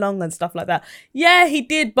strung me along and stuff like that. Yeah, he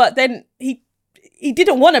did, but then he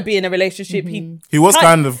didn't want to be in a relationship. He was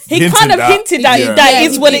kind of hinted that that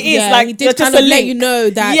is what it is. Like, he you're did just kind a of let link. you know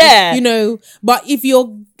that, but if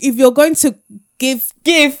you're going to give,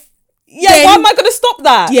 yeah, why am I going to stop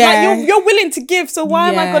that? Yeah. Like, you're willing to give, so why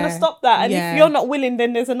am I going to stop that? And Yeah. if you're not willing,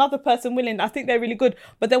 then there's another person willing. I think they're really good.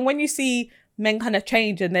 But then when you see men kind of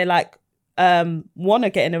change and they're like, want to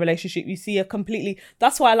get in a relationship, you see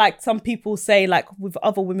that's why, like, some people say, like, with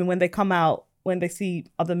other women, when they come out, when they see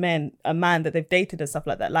other men, a man that they've dated and stuff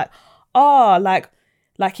like that, like,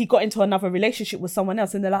 like he got into another relationship with someone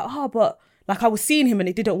else, and they're like, but like, I was seeing him and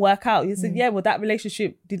it didn't work out. You said, yeah, well, that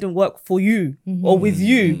relationship didn't work for you or with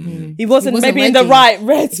you. He wasn't maybe in the right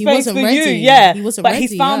space for you. Yeah. He wasn't but ready,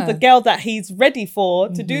 he's found the girl that he's ready for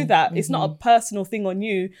to do that. It's not a personal thing on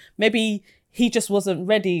you. Maybe he just wasn't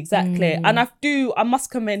ready. Exactly. And I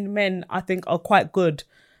must commend men, I think, are quite good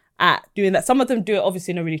at doing that. Some of them do it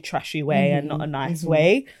obviously in a really trashy way and not a nice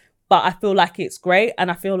way. But I feel like it's great. And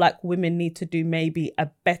I feel like women need to do maybe a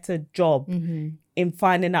better job in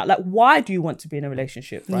finding out, like, why do you want to be in a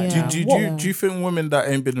relationship right now? Do you think women that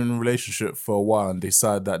ain't been in a relationship for a while and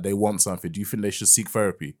decide that they want something, do you think they should seek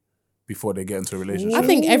therapy before they get into a relationship? I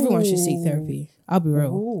think everyone should seek therapy. I'll be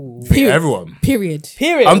real. Ooh. Everyone. Period.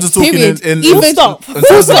 I'm just talking in even stop.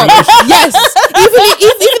 Yes.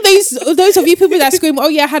 Even those of you people that scream, oh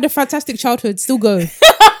yeah, I had a fantastic childhood, still go.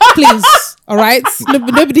 Please. All right.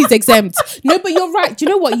 Nobody's exempt. No, but you're right. Do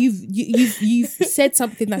you know what? You've said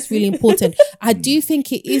something that's really important. I do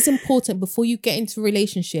think it is important before you get into a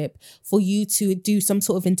relationship for you to do some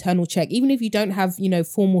sort of internal check. Even if you don't have,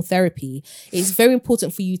 formal therapy, it's very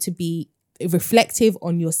important for you to be reflective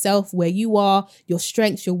on yourself, where you are, your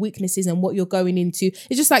strengths, your weaknesses, and what you're going into.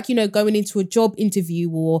 It's just like, going into a job interview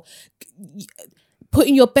or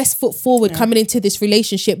putting your best foot forward, coming into this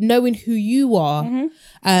relationship, knowing who you are,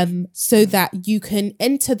 so that you can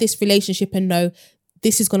enter this relationship and know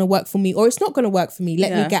this is going to work for me or it's not going to work for me.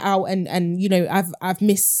 Let me get out and I've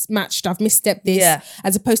mismatched, I've misstepped this,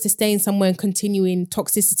 as opposed to staying somewhere and continuing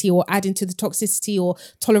toxicity or adding to the toxicity or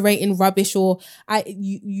tolerating rubbish. Or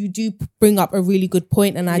you do bring up a really good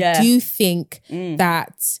point, and I do think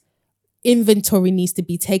that inventory needs to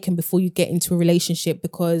be taken before you get into a relationship,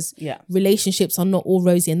 because relationships are not all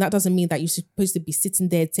rosy, and that doesn't mean that you're supposed to be sitting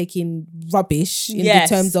there taking rubbish in the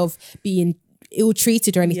terms of being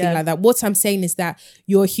ill-treated or anything like that. What I'm saying is that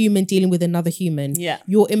you're a human dealing with another human.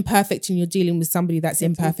 You're imperfect and you're dealing with somebody that's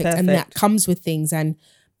imperfect, and that comes with things, and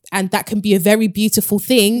that can be a very beautiful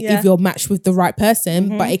thing if you're matched with the right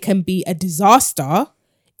person, but it can be a disaster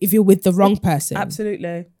if you're with the wrong person.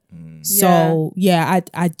 Absolutely. So I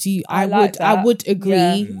would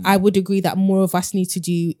agree. I would agree that more of us need to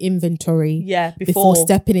do inventory before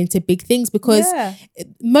stepping into big things, because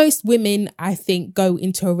most women, I think, go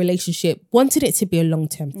into a relationship wanting it to be a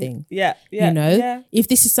long-term thing. If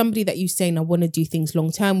this is somebody that you're saying, I want to do things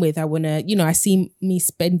long-term with, I want to, I see me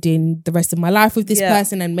spending the rest of my life with this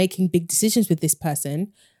person and making big decisions with this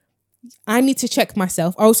person, I need to check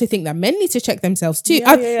myself. I also think that men need to check themselves too.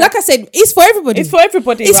 Like I said, it's for everybody. It's for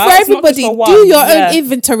everybody. It's right? for everybody. It's Do your own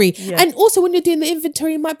inventory. And also, when you're doing the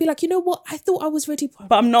inventory, you might be like, you know what? I thought I was ready,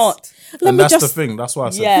 but I'm not. That's the thing. That's why I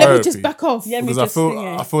said therapy. Let me just back off. Because I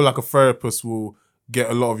feel like a therapist will get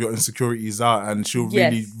a lot of your insecurities out, and she'll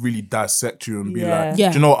really dissect you and be like, do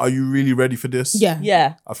you know what, are you really ready for this?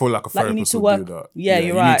 I feel like a therapist will do that.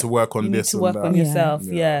 You're right. You need to work on this. You need to work on yourself.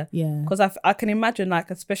 Yeah. Because I can imagine, like,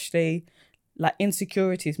 especially like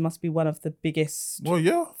insecurities must be one of the biggest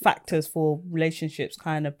factors for relationships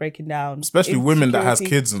kind of breaking down. Especially women that has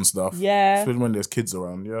kids and stuff. Yeah. Especially when there's kids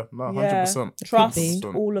around. Yeah. No, 100%. Trust,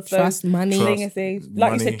 all of those. Trust, money. Things.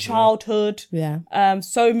 Like you said, childhood. Yeah.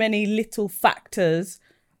 So many little factors.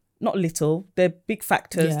 Not little. They're big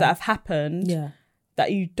factors that have happened. Yeah.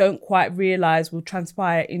 That you don't quite realise will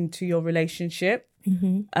transpire into your relationship.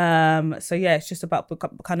 Mm-hmm. So yeah, it's just about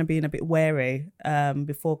kind of being a bit wary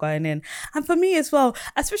before going in. And for me as well,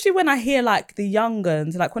 especially when I hear like the young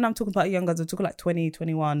guns, like when I'm talking about young guns, I'm talking like 20,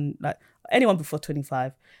 21, like anyone before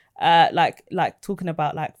 25, like talking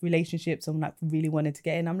about like relationships and like really wanting to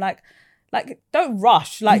get in. I'm like don't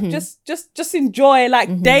rush, like just enjoy,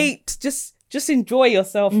 like date, just enjoy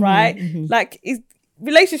yourself, right? Like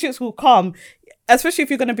relationships will come, especially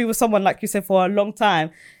if you're going to be with someone like you said for a long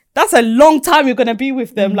time. That's a long time you're going to be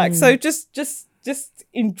with them. Like, so just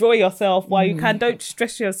enjoy yourself while you can. Don't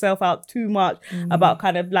stress yourself out too much about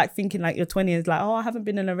kind of like thinking like your 20s, like, oh, I haven't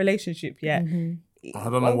been in a relationship yet. I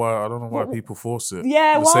don't know why people force it.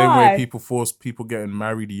 Yeah, the same way people force people getting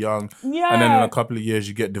married young, and then in a couple of years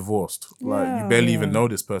you get divorced. Like you barely even know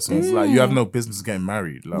this person. It's like you have no business getting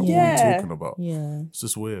married. Like what are you talking about? Yeah, it's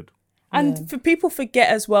just weird. And for people forget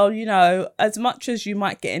as well, you know, as much as you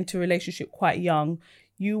might get into a relationship quite young,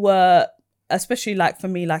 you were, especially like for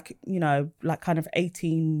me, like, you know, like kind of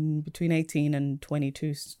between 18 and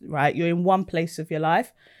 22, right? You're in one place of your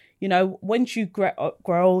life. You know, once you grow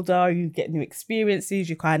older, you get new experiences,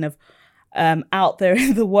 you're kind of out there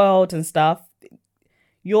in the world and stuff.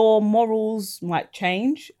 Your morals might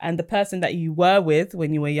change, and the person that you were with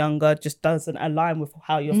when you were younger just doesn't align with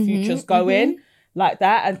how your future's going, like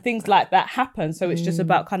that, and things like that happen. So it's just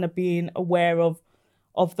about kind of being aware of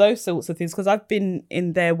those sorts of things, because I've been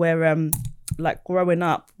in there where like growing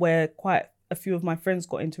up, where quite a few of my friends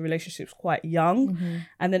got into relationships quite young,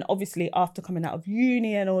 and then obviously after coming out of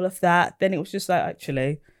uni and all of that, then it was just like,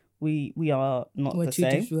 actually we are not the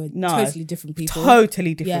same. No, totally different people.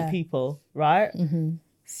 Totally different people, right?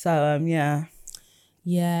 So yeah,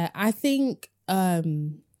 I think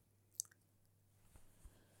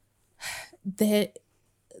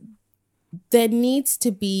there needs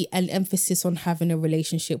to be an emphasis on having a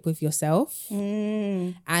relationship with yourself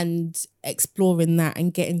and exploring that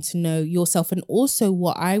and getting to know yourself. And also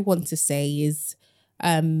what I want to say is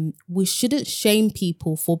we shouldn't shame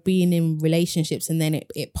people for being in relationships and then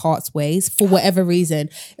it parts ways for whatever reason.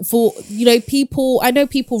 For, you know, I know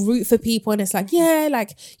people root for people and it's like, yeah,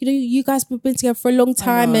 like, you know, you guys have been together for a long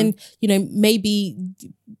time and, you know, maybe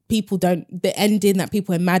the ending that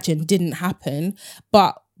people imagine didn't happen,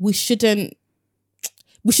 but we shouldn't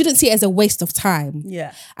see it as a waste of time.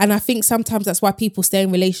 Yeah. And I think sometimes that's why people stay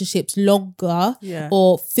in relationships longer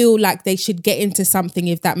or feel like they should get into something,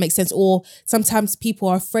 if that makes sense. Or sometimes people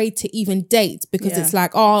are afraid to even date because it's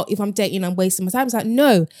like, oh, if I'm dating, I'm wasting my time. It's like,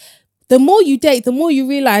 no. The more you date, the more you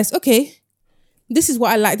realize, okay, this is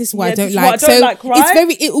what I like, this is what I don't like.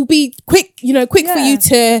 It will be quick, you know, for you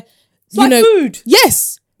to, it's like food.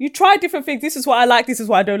 Yes. You try different things. This is what I like. This is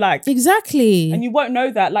what I don't like. Exactly. And you won't know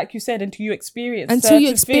that, like you said, until you experience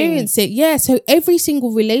it. Yeah. So every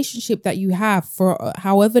single relationship that you have for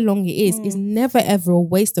however long it is never ever a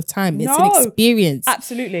waste of time. It's an experience.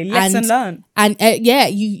 Absolutely. Lesson learned. And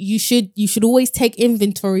you should always take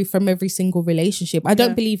inventory from every single relationship. I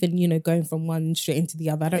don't believe in, you know, going from one straight into the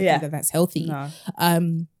other. I don't think that that's healthy. No.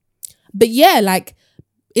 But yeah, like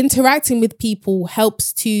interacting with people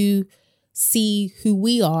helps to see who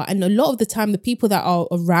we are, and a lot of the time the people that are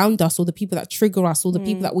around us or the people that trigger us or the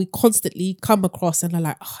people that we constantly come across and are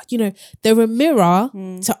like, oh, you know, they're a mirror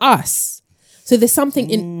to us. So there's something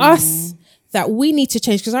in us that we need to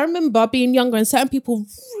change, because I remember being younger and certain people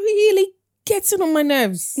really getting on my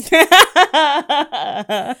nerves.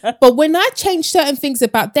 But when I changed certain things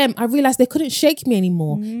about them, I realized they couldn't shake me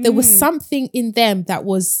anymore. There was something in them that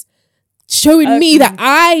was showing me that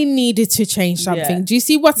I needed to change something. Yeah. Do you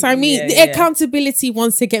see what I mean? The accountability,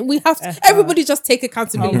 once again. We have to, everybody just take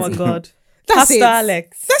accountability. Oh my God. That's it.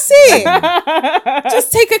 Alex. That's it.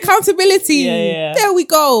 Just take accountability. There we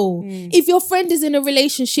go. If your friend is in a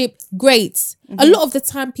relationship, great. A lot of the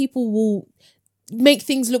time people will make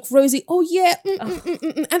things look rosy. Oh yeah.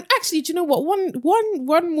 And actually, do you know what?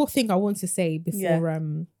 One more thing I want to say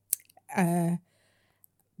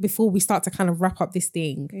before we start to kind of wrap up this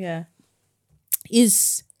thing. Yeah.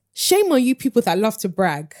 Is shame on you people that love to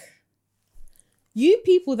brag. You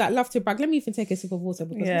people that love to brag. Let me even take a sip of water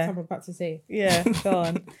because what I'm about to say. Yeah, go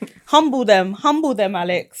on. Humble them,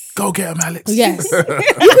 Alex. Go get them, Alex. Yes. You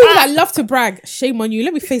people that love to brag, shame on you.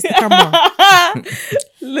 Let me face the camera.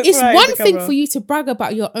 It's right one in the thing camera. for you to brag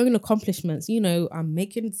about your own accomplishments. You know, I'm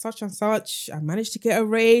making such and such. I managed to get a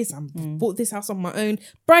raise. I bought this house on my own.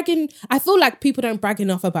 Bragging. I feel like people don't brag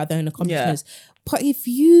enough about their own accomplishments. But if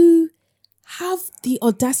you have the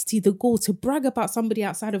audacity, the gall to brag about somebody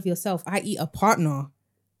outside of yourself, i.e. a partner,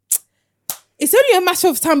 it's only a matter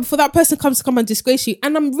of time before that person comes to come and disgrace you.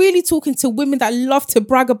 And I'm really talking to women that love to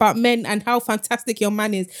brag about men and how fantastic your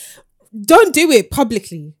man is. Don't do it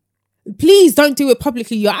publicly. Please don't do it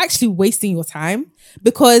publicly. You're actually wasting your time,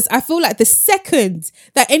 because I feel like the second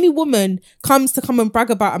that any woman comes to come and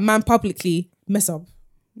brag about a man publicly, mess up.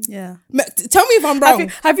 Yeah. Tell me if I'm wrong.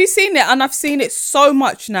 Have you seen it? And I've seen it so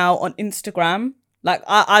much now on Instagram. Like,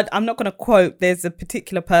 I'm not going to quote. There's a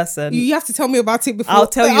particular person. You have to tell me about it before. I'll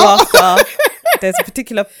tell you after. There's a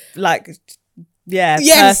particular, person.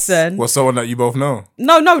 Well, someone that you both know.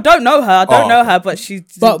 No, don't know her. I don't know her, but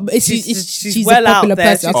she's well a popular out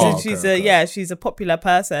there. person. She's a popular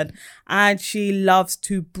person, and she loves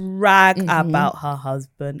to brag about her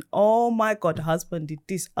husband. Oh my God, husband did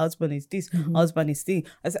this, husband is this, husband is this.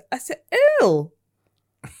 I said, ew.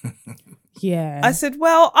 Yeah. I said,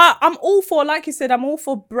 well, I'm all for, like you said, I'm all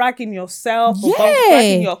for bragging yourself, or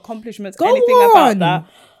bragging your accomplishments, anything about that.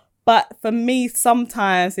 But for me,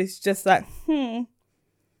 sometimes it's just like,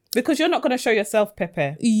 because you're not going to show yourself,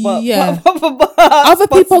 Pepe. But other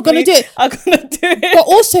people are going to do it. But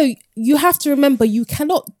also, you have to remember, you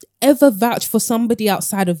cannot ever vouch for somebody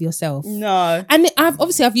outside of yourself. No. And I've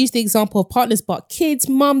used the example of partners, but kids,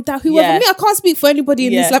 mum, dad, whoever. Me, I can't speak for anybody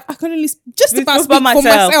in this life. I can only just about speak for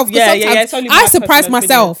myself. It's only I surprise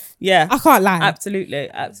myself. Yeah. I can't lie. Absolutely.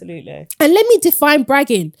 And let me define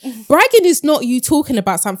bragging. Bragging is not you talking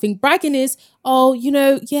about something. Bragging is,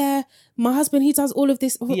 my husband, he does all of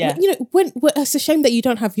this. Yeah. You know, when it's a shame that you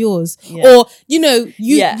don't have yours. Yeah. Or, you know,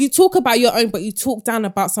 you talk about your own, but you talk down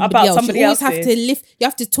about somebody else. You always have to lift, you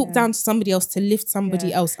have to talk down to somebody else to lift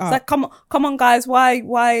somebody else up. It's like, come on, guys,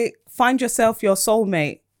 why find yourself your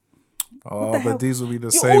soulmate? Oh, but these will be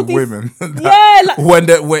the same women. When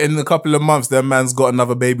in a couple of months, their man's got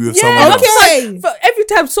another baby with someone else. Okay. Like, every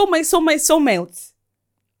time, soulmate.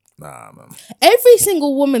 Nah, man. Every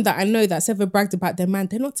single woman that I know that's ever bragged about their man,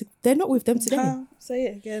 they're not with them today. Say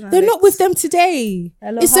it again. They're not with them today.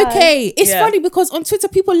 Hello, it's okay. It's funny because on Twitter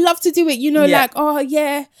people love to do it. You know, like, oh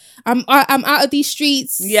yeah, I'm out of these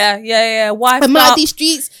streets. Yeah. Why? I'm out of these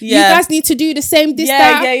streets. You guys need to do the same.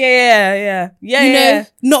 Yeah. You know,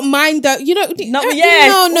 not mind that. You know,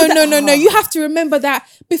 no. You have to remember that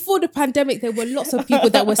before the pandemic, there were lots of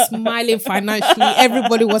people that were smiling financially.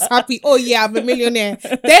 Everybody was happy. Oh yeah, I'm a millionaire.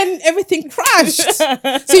 Then everything crashed.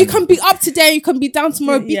 So you can be up today, you can be down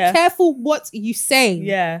tomorrow. Be careful what you say.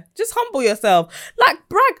 Yeah, just humble yourself. Like,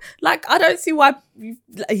 brag. Like, I don't see why.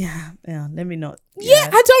 Let me not. Yeah,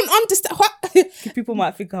 I don't understand. People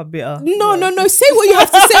might think I'm bitter. No. Say what you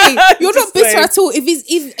have to say. You're not bitter at all.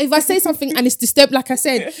 If I say something and it's disturbed, like I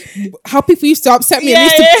said, how people used to upset me.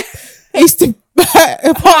 Used to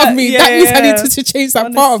a part of me. That means I need to change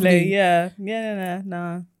that part of me.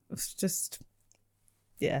 No. It's just.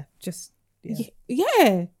 Yeah.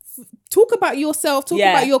 Talk about yourself. Talk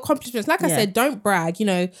about your accomplishments. Like I said, don't brag. You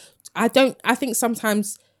know, I think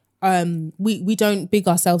sometimes we don't big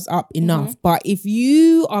ourselves up enough. But if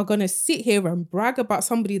you are gonna sit here and brag about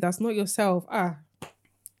somebody that's not yourself,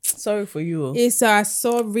 sorry for you. It's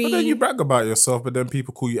sorry. But then you brag about yourself, but then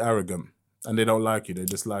people call you arrogant. And they don't like you, they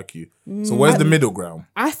dislike you. So where's the middle ground?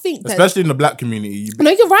 I think that, especially in the black community.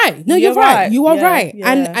 No, you're right. No, you're right. You are right.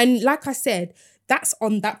 Yeah. And like I said, that's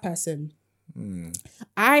on that person.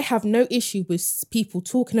 I have no issue with people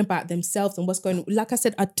talking about themselves and what's going on. Like I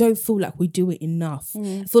said, I don't feel like we do it enough.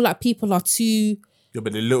 I feel like people are too... Yeah,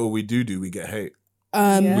 but the little we do, we get hate. We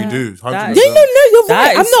do. 100%. No, you're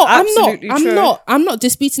right. I'm not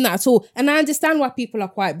disputing that at all. And I understand why people are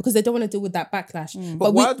quiet, because they don't want to deal with that backlash.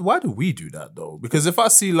 But why do we do that though? Because if I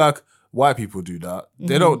see like white people do that,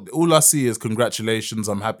 they don't. All I see is congratulations,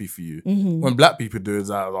 I'm happy for you. When black people do it, it's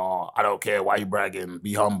like, oh, I don't care, why you bragging?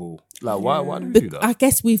 Be humble. Like why do we do that? I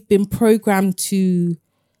guess we've been programmed to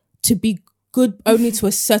be good only to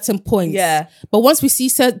a certain point. Yeah. But once we see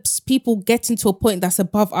certain people getting to a point that's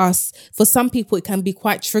above us, for some people it can be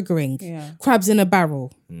quite triggering. Yeah. Crabs in a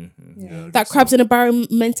barrel. That crabs in a barrel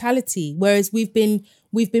mentality. Whereas we've been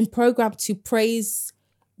programmed to praise,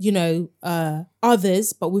 you know,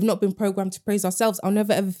 others, but we've not been programmed to praise ourselves. I'll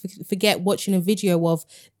never ever forget watching a video of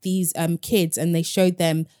these kids, and they showed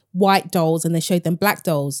them white dolls and they showed them black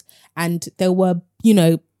dolls, and there were, you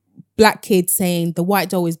know, black kids saying the white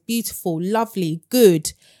doll is beautiful, lovely,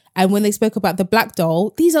 good. And when they spoke about the black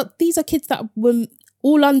doll, these are kids that were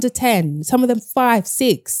all under 10, some of them 5,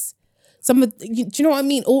 6. do you know what I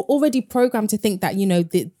mean? Already programmed to think that, you know,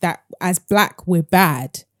 that as Black, we're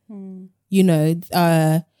bad, you know,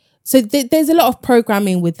 so there's a lot of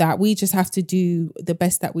programming with that. We just have to do the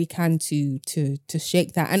best that we can to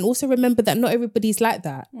shake that. And also remember that not everybody's like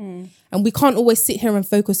that. And we can't always sit here and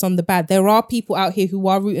focus on the bad. There are people out here who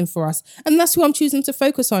are rooting for us. And that's who I'm choosing to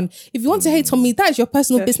focus on. If you want to hate on me, that is your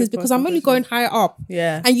personal business, because I'm only going higher up.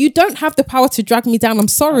 Yeah. And you don't have the power to drag me down. I'm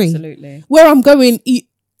sorry. Absolutely. Where I'm going, you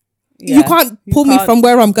can't pull me from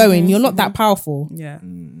where I'm going. You're not that powerful. Yeah.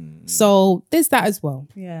 So there's that as well.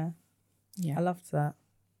 Yeah. Yeah. I loved that.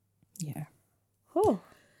 Yeah. Oh.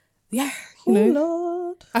 Yeah. You know,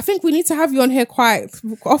 Lord. I think we need to have you on here quite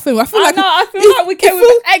often. I feel I like know, I feel like we came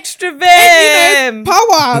with extra vim. you know,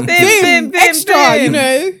 power, Vim, extra, vim. you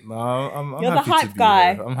know. No, I'm You're the happy hype to be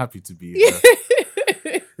guy. here. I'm happy to be here.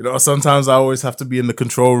 You know, sometimes I always have to be in the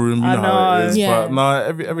control room. You know how it is. Yeah. But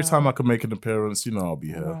no, every time I can make an appearance, you know, I'll be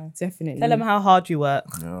here. Definitely. Tell them how hard you work.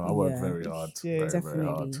 Yeah, I work very hard. Yeah, Very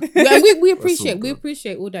hard. Definitely. we That's all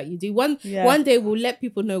appreciate all that you do. Yeah. One day we'll let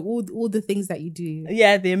people know all the things that you do.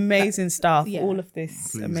 Yeah, the amazing stuff. Yeah. All of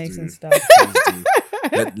this Please amazing do. stuff. Please do.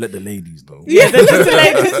 Let the ladies know. Yeah,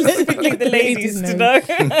 specifically the ladies to know.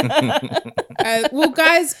 Well,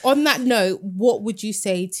 guys, on that note, what would you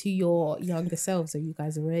say to your younger selves? Are you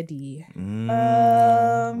guys ready?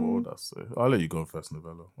 What would I say? I'll let you go first,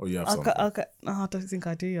 Novella. Or you have something. Okay. No, I don't think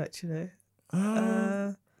I do actually.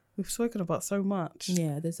 We've spoken about so much.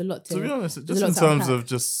 Yeah, there's a lot to. To be honest, there's just a in lot to terms unpack. of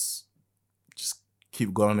just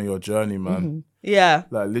keep going on your journey, man. Yeah.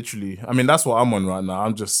 Like literally, I mean, that's what I'm on right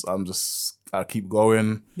now. I keep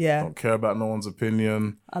going. Yeah. Don't care about no one's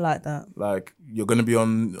opinion. I like that. Like you're gonna be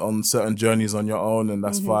on certain journeys on your own, and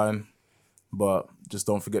that's fine. But just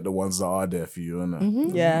don't forget the ones that are there for you,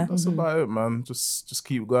 innit? Yeah. That's about it, man. Just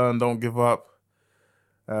keep going. Don't give up.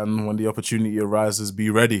 And when the opportunity arises, be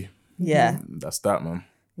ready. Yeah. That's that, man.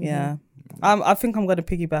 Yeah. I think I'm going to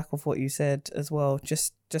piggyback off what you said as well,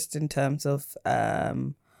 just in terms of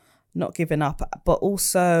not giving up, but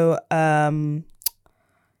also,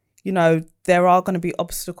 you know, there are going to be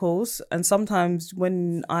obstacles. And sometimes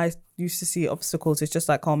when I used to see obstacles, it's just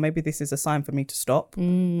like, oh, maybe this is a sign for me to stop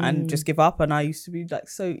and just give up. And I used to be like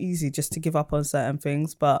so easy just to give up on certain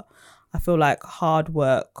things. But I feel like hard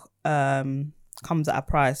work comes at a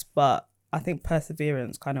price. But I think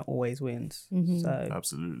perseverance kind of always wins. So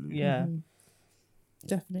Absolutely. yeah.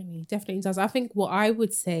 Definitely does. I think what I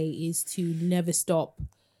would say is to never stop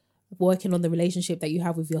working on the relationship that you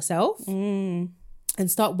have with yourself and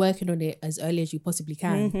start working on it as early as you possibly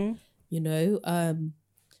can. You know,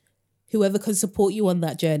 whoever can support you on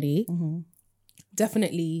that journey,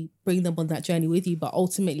 definitely bring them on that journey with you. But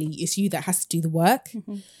ultimately, it's you that has to do the work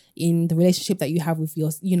in the relationship that you have with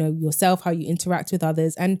yourself, how you interact with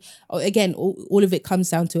others. And again, all of it comes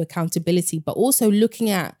down to accountability, but also looking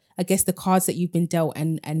at, I guess, the cards that you've been dealt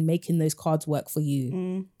and making those cards work for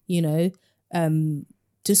you. You know,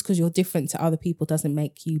 just because you're different to other people doesn't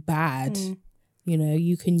make you bad. You know,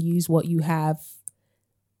 you can use what you have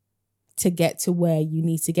to get to where you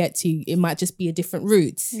need to get to. It might just be a different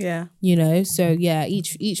route. Yeah. You know, so yeah,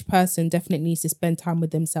 each person definitely needs to spend time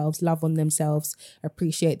with themselves, love on themselves,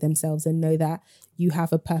 appreciate themselves, and know that you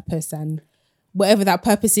have a purpose, and whatever that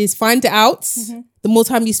purpose is, find it out. The more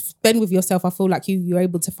time you spend with yourself, I feel like you're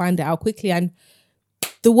able to find it out quickly, and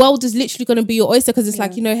the world is literally going to be your oyster, because it's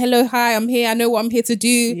like, you know, hello, hi, I'm here. I know what I'm here to do.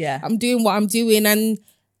 Yeah. I'm doing what I'm doing, and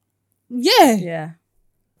yeah. Yeah.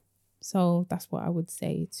 So that's what I would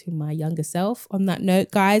say to my younger self. On that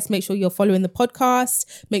note, guys, make sure you're following the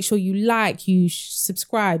podcast. Make sure you like, you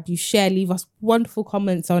subscribe, you share, leave us wonderful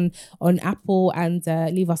comments on Apple, and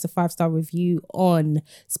leave us a 5-star review on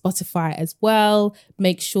Spotify as well.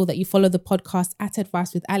 Make sure that you follow the podcast at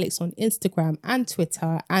Advice with Alex on Instagram and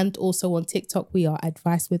Twitter, and also on TikTok. We are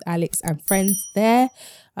Advice with Alex and Friends there.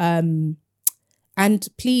 And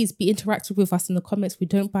please be interactive with us in the comments. We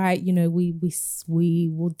don't bite, you know, we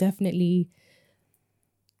will definitely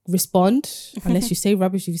respond unless you say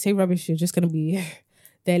rubbish. If you say rubbish, you're just going to be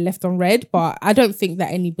there left on red. But I don't think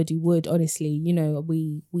that anybody would, honestly. You know,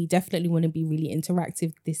 we definitely want to be really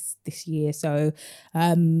interactive this year. So,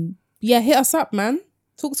 yeah, hit us up, man.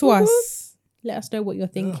 Talk to us. Let us know what you're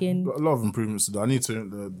thinking. Got a lot of improvements to do. I need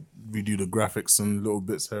to redo the graphics and little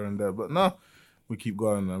bits here and there. But no, we keep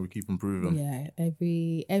going and we keep improving. Yeah,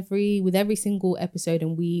 with every single episode,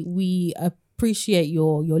 and we appreciate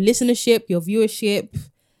your listenership, your viewership,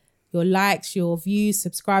 your likes, your views,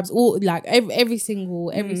 subscribes, all like every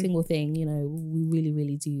single thing. You know, we really,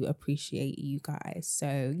 really do appreciate you guys.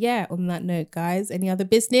 So yeah, on that note, guys, any other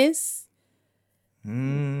business?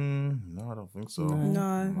 No, I don't think so.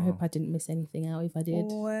 No. I hope I didn't miss anything out if I did.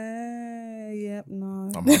 Yep,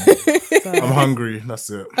 no. I'm hungry. That's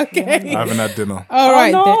it. Okay. I haven't had dinner. All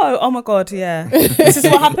right. Oh, then. no. Oh, my God, yeah. This is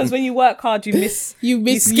what happens when you work hard. You skip You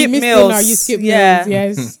meals. dinner, you skip Yeah. meals.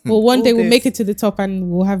 Yes. Well, one All day we'll good. make it to the top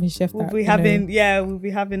and we'll have a chef. We'll that, be you know.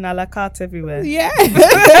 having a la carte everywhere. Yeah.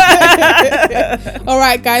 All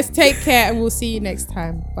right, guys. Take care and we'll see you next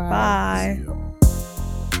time. Bye. Bye. Yeah.